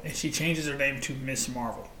Marvel and she changes her name to Miss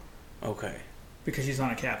Marvel Okay. because she's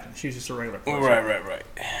not a captain. She's just a regular person. Right.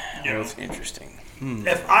 You know. That's interesting.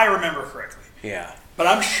 If I remember correctly. Yeah. But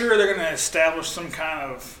I'm sure they're going to establish some kind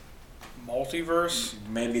of multiverse.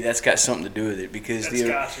 Maybe that's got something to do with it because That's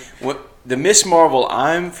got to. what the Miss Marvel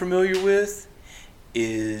I'm familiar with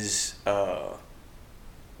is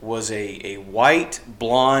was a white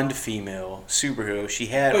blonde female superhero. She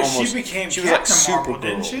had But almost she became was Captain like Marvel, Supergirl.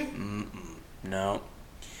 didn't she?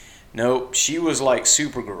 No, she was like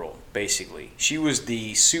Supergirl basically. She was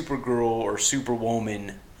the Supergirl or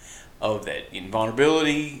Superwoman of that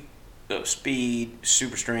invulnerability, speed,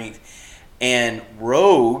 super strength, and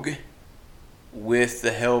Rogue, with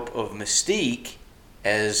the help of Mystique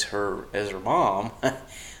as her mom,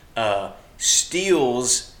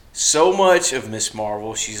 steals so much of Miss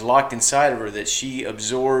Marvel. She's locked inside of her that she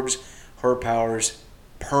absorbs her powers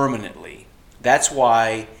permanently. That's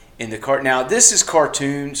why in the now this is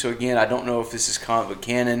cartoon, so again I don't know if this is comic book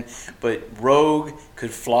canon, but Rogue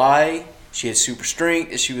could fly. She had super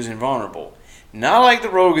strength, and she was invulnerable. Not like the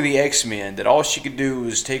Rogue of the X-Men, that all she could do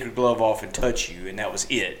was take her glove off and touch you, and that was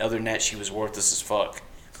it. Other than that, she was worthless as fuck.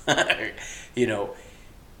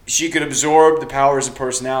 She could absorb the powers and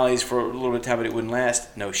personalities for a little bit of time, but it wouldn't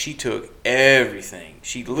last. No, she took everything.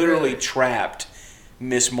 She literally trapped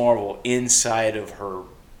Miss Marvel inside of her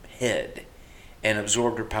head and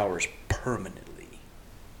absorbed her powers permanently.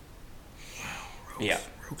 Wow,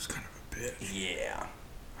 Rogue's kind of a bitch. Yeah.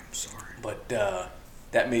 I'm sorry. But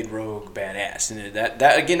that made Rogue badass, and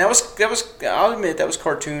that again, that was I'll admit that was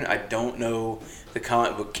cartoon. I don't know the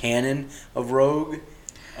comic book canon of Rogue.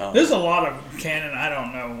 There's a lot of canon I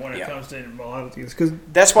don't know when it Yeah. comes to a lot of these because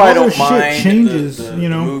That's why I don't shit mind changes, the you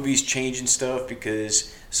know? movies changing stuff,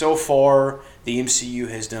 because so far the MCU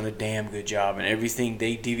has done a damn good job, and everything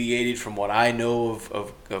they deviated from what I know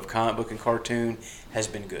of comic book and cartoon has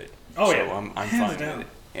been good. Oh so yeah, I'm hands fine down. with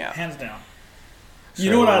it. Yeah. Hands down. You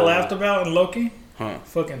know what I laughed about in Loki? Huh.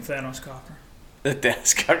 Fucking Thanos copter.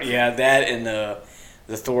 That and the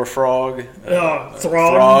Thor frog. Throg.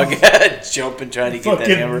 Frog jumping, trying to get that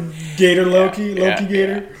hammer. Fucking Gator Loki, Yeah, Loki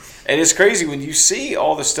Gator. yeah. And it's crazy when you see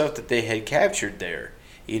all the stuff that they had captured there.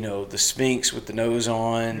 The Sphinx with the nose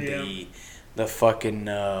on, Yeah. the fucking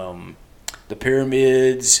the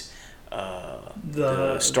pyramids,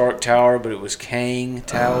 the Stark Tower, but it was Kang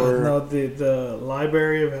Tower. No, the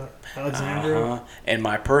Library of Alexandria. And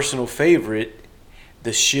my personal favorite,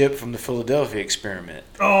 the ship from the Philadelphia Experiment.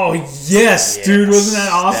 Oh yes, dude, wasn't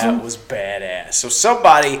that awesome? That was badass. So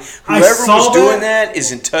somebody, I whoever saw was doing that. that,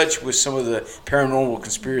 is in touch with some of the paranormal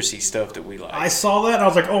conspiracy stuff that we like. I saw that and I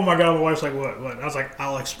was like, oh my god, my wife's like, what? I was like,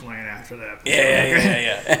 I'll explain after that.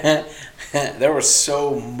 Yeah. There was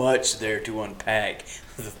so much there to unpack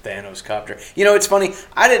with the Thanos copter. It's funny.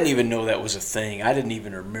 I didn't even know that was a thing. I didn't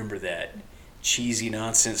even remember that cheesy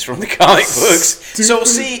nonsense from the comic books. So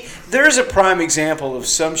see, there's a prime example of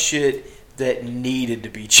some shit that needed to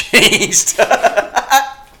be changed.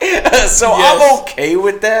 So I'm okay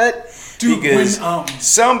with that, Dude, because when,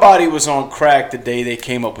 somebody was on crack the day they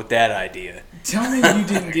came up with that idea. Tell me you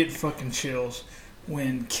didn't get fucking chills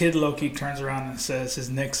when Kid Loki turns around and says his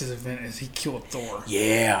next event is he killed Thor.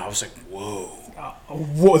 Yeah, I was like, whoa.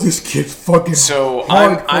 Whoa, this kid's fucking So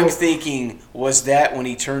hardcore. I'm thinking, was that when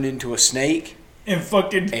he turned into a snake? And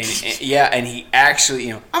fucking... And he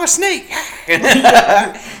actually, I'm a snake. And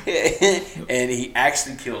he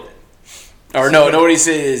actually killed it. Or no, what he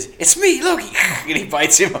says is, "It's me, Loki," and he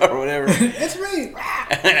bites him or whatever. It's me.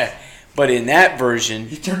 But in that version,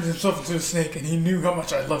 He turned himself into a snake, and he knew how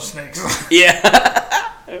much I love snakes. yeah.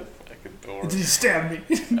 Fucking Thor. Did he stab me?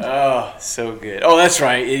 Oh, so good. Oh, that's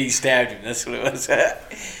right. He stabbed him. That's what it was.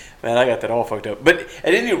 Man, I got that all fucked up. But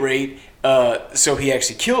at any rate, so he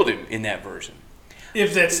actually killed him in that version.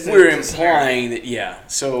 If that's We're implying that, yeah.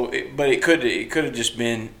 So, but it could have just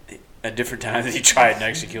been a different time that he tried and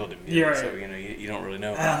actually killed him. Yeah, right. So you don't really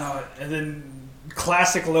know. I don't know. And then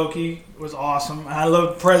classic Loki was awesome. I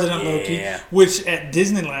love President Loki, which at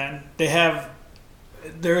Disneyland they have.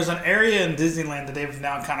 There's an area in Disneyland that they've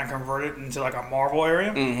now kind of converted into like a Marvel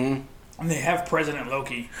area, Mm-hmm. and they have President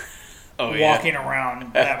Loki Oh, walking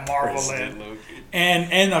around that Marvel President land, Loki.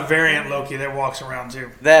 and a variant Loki that walks around too.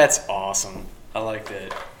 That's awesome. I like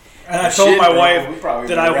that. And I Well, told shit, my bro, we wife probably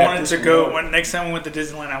that need I to wrap wanted this to one go up. when next time we went to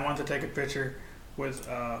Disneyland. I wanted to take a picture with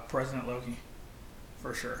President Loki,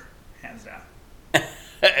 for sure, hands down.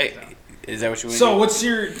 Is that what you want? So, what's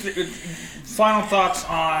your final thoughts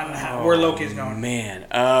on where Loki's going? Man,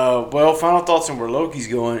 well, final thoughts on where Loki's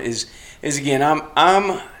going is again,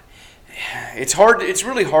 I'm. It's hard. It's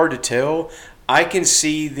really hard to tell. I can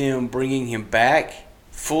see them bringing him back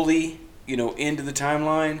fully, into the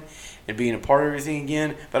timeline and being a part of everything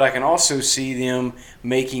again. But I can also see them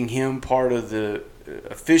making him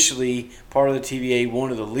officially part of the TVA,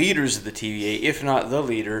 one of the leaders of the TVA, if not the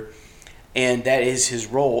leader. And that is his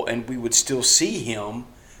role, and we would still see him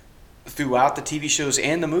throughout the TV shows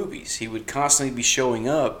and the movies. He would constantly be showing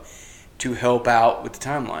up to help out with the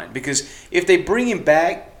timeline. Because if they bring him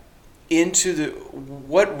back into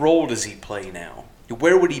what role does he play now?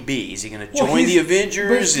 Where would he be? Is he going to join the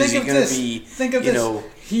Avengers? Is he going to be,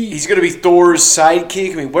 he's going to be Thor's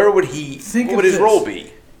sidekick? I mean, where would what would his role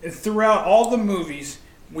be? Throughout all the movies,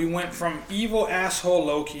 we went from evil asshole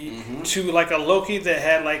Loki to like a Loki that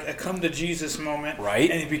had like a come to Jesus moment, Right.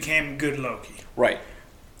 And he became good Loki. Right.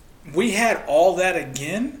 We had all that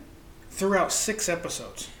again throughout 6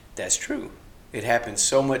 episodes. That's true. It happened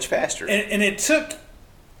so much faster. And it took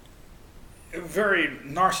a very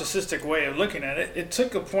narcissistic way of looking at it. It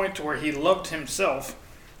took a point to where he loved himself,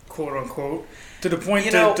 quote unquote, to the point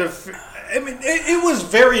it was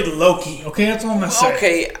very Loki. Okay, that's all I'm gonna say.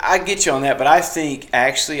 Okay, I get you on that, but I think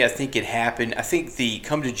it happened. I think the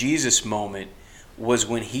come to Jesus moment was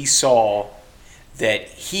when he saw that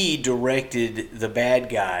he directed the bad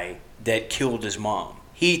guy that killed his mom.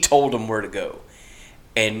 He told him where to go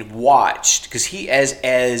and watched, because he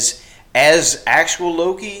as actual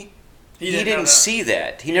Loki, he didn't see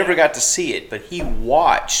that. He never got to see it, but he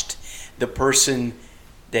watched the person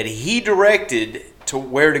that he directed to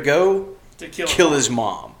where to go To kill his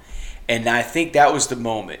mom. And I think that was the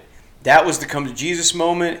moment. That was the come to Jesus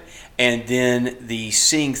moment, and then the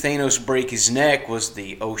seeing Thanos break his neck was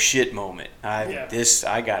the oh shit moment. I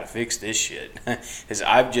gotta fix this shit. Because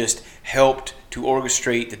I've just helped to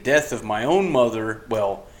orchestrate the death of my own mother,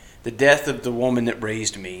 well, the death of the woman that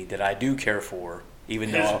raised me, that I do care for.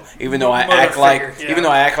 Even though I act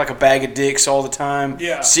like a bag of dicks all the time,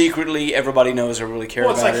 secretly everybody knows I really care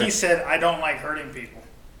about her. Well, it's like he said, I don't like hurting people.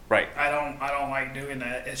 Right. I don't like doing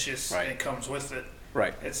that. It's just it comes with it.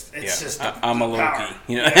 Right. It's just I'm a Loki.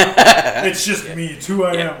 It's just me. It's who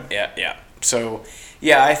I am. Yeah. So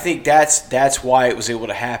I think that's why it was able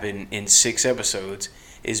to happen in 6 episodes,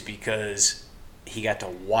 is because he got to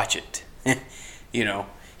watch it.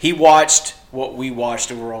 He watched what we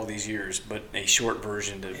watched over all these years, but a short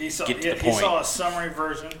version to get to the point. He saw a summary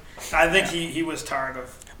version. I think he was tired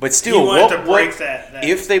of. But still, he wanted to break that.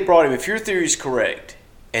 If they brought him, if your theory is correct,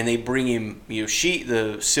 and they bring him,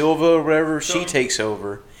 the Silva or whatever, she takes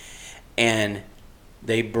over, and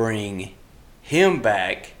they bring him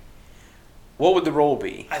back, what would the role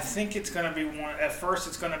be? I think it's going to be one. At first,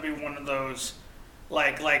 it's going to be one of those,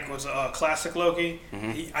 like was a classic Loki.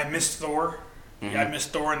 Mm-hmm. I missed Thor. Mm-hmm. I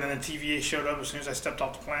missed Thor, and then the TVA showed up as soon as I stepped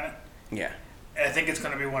off the planet. Yeah. And I think it's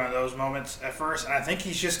going to be one of those moments at first, and I think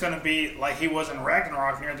he's just going to be like he was in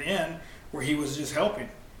Ragnarok near the end, where he was just helping.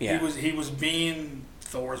 Yeah. He was being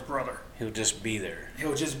Thor's brother. He'll just be there.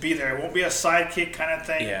 He'll just be there. It won't be a sidekick kind of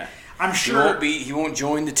thing. Yeah. I'm sure he won't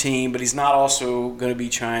join the team, but he's not also going to be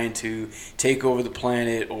trying to take over the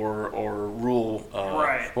planet or rule.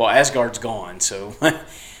 Right. Well, Asgard's gone, so.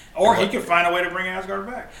 Or he could find a way to bring Asgard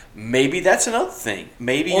back. Maybe that's another thing.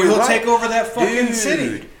 Maybe or he'll take over that fucking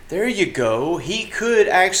city. There you go. He could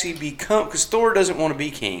actually become, because Thor doesn't want to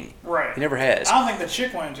be king. Right. He never has. I don't think the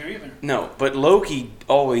chick wanted to either. No, but Loki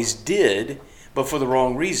always did, but for the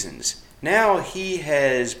wrong reasons. Now he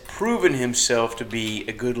has proven himself to be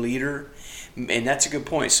a good leader. And that's a good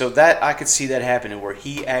point. So that I could see that happening, where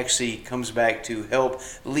he actually comes back to help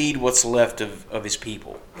lead what's left of his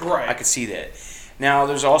people. Right. I could see that. Now,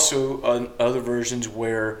 there's also other versions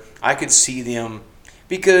where I could see them,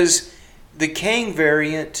 because the Kang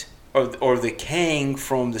variant or the Kang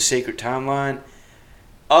from the Sacred Timeline,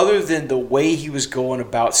 other than the way he was going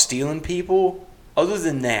about stealing people, other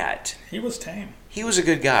than that, He was tame. he was a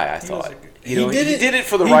good guy. I thought he he did did it- it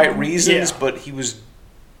for the he- right reasons, yeah. but he was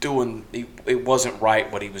doing it wasn't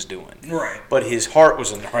right what he was doing. Right. But his heart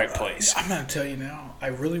was in the right place. I'm gonna tell you now. I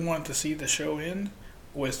really wanted to see the show end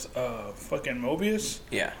with fucking Mobius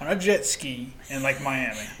Yeah. on a jet ski in like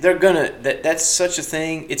Miami. They're gonna that's such a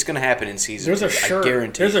thing. It's gonna happen in season There's 2. a shirt. I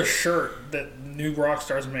guarantee. There's a shirt that New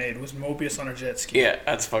Rockstars made with Mobius on a jet ski. Yeah,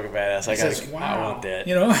 that's fucking badass. I says, I "Wow." want that.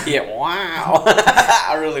 You know? Yeah, wow.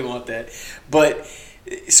 I really want that. But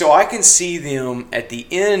so I can see them at the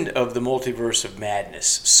end of the Multiverse of Madness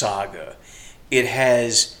saga. It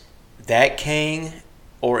has that Kang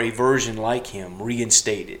or a version like him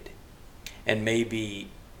reinstated, and maybe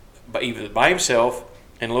either by himself,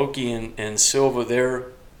 and Loki and Silva, they're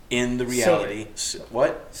in the reality.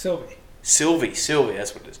 What? Sylvie. Sylvie,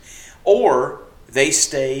 that's what it is. Or they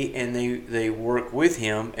stay and they work with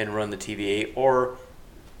him and run the TVA, or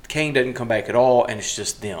Kang doesn't come back at all and it's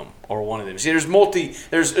just them or one of them. See, there's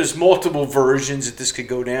multiple versions that this could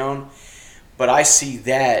go down, but I see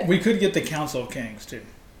that. We could get the Council of Kings too.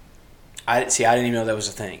 I didn't even know that was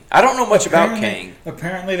a thing. I don't know much about Kang.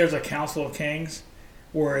 Apparently, there's a Council of Kings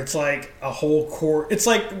where it's like a whole court. It's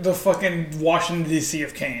like the fucking Washington D.C.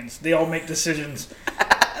 of Kanes. They all make decisions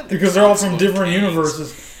because they're all from different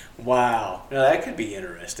universes. Wow, now that could be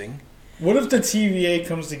interesting. What if the TVA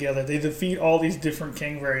comes together? They defeat all these different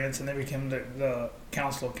King variants, and they become the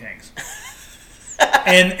Council of Kings,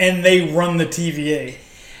 and they run the TVA.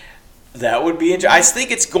 That would be interesting. I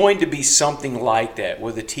think it's going to be something like that,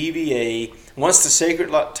 where the TVA, once the Sacred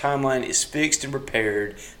Timeline is fixed and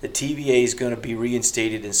repaired, the TVA is going to be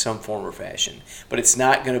reinstated in some form or fashion. But it's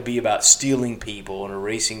not going to be about stealing people and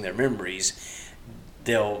erasing their memories.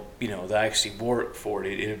 They'll actually work for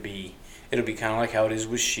it. It'll be kind of like how it is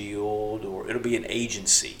with S.H.I.E.L.D., or it'll be an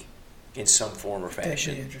agency in some form or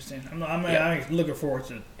fashion. That'd be interesting. I'm looking forward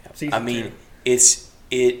to season 2. I mean, it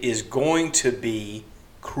is going to be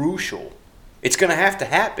crucial. It's going to have to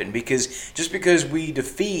happen, because just because we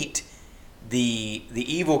defeat the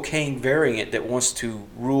evil Kang variant that wants to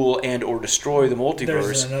rule and or destroy the multiverse,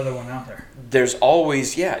 there's another one out there. there's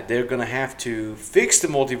always they're going to have to fix the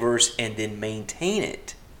multiverse and then maintain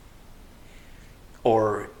it,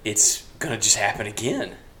 or it's going to just happen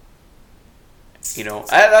again.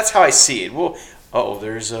 That's how I see it. Well,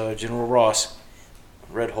 there's General Ross,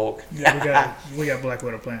 Red Hulk. Yeah, we got Black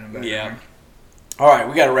Widow playing back. Yeah. All right,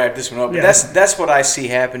 we got to wrap this one up. But Yeah. that's what I see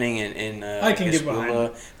happening. In I can get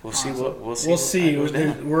behind. We'll see what We'll see.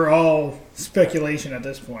 We're all speculation at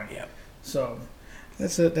this point. Yeah. So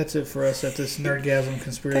that's it. That's it for us at this Nerdgasm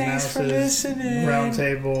Conspiracy Thanks for Analysis listening.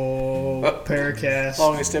 Roundtable Paracast.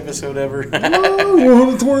 Longest episode ever.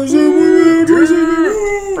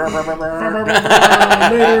 127.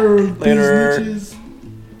 Later. These bitches.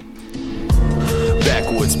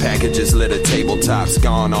 Backwoods packages, litter tabletops.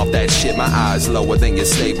 Gone off that shit, my eyes lower than your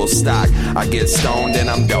stable stock. I get stoned and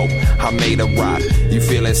I'm dope, I made a rock. You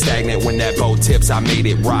feeling stagnant when that bow tips, I made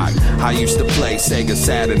it rock. I used to play Sega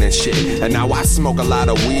Saturn and shit, and now I smoke a lot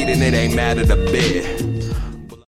of weed and it ain't mattered a bit.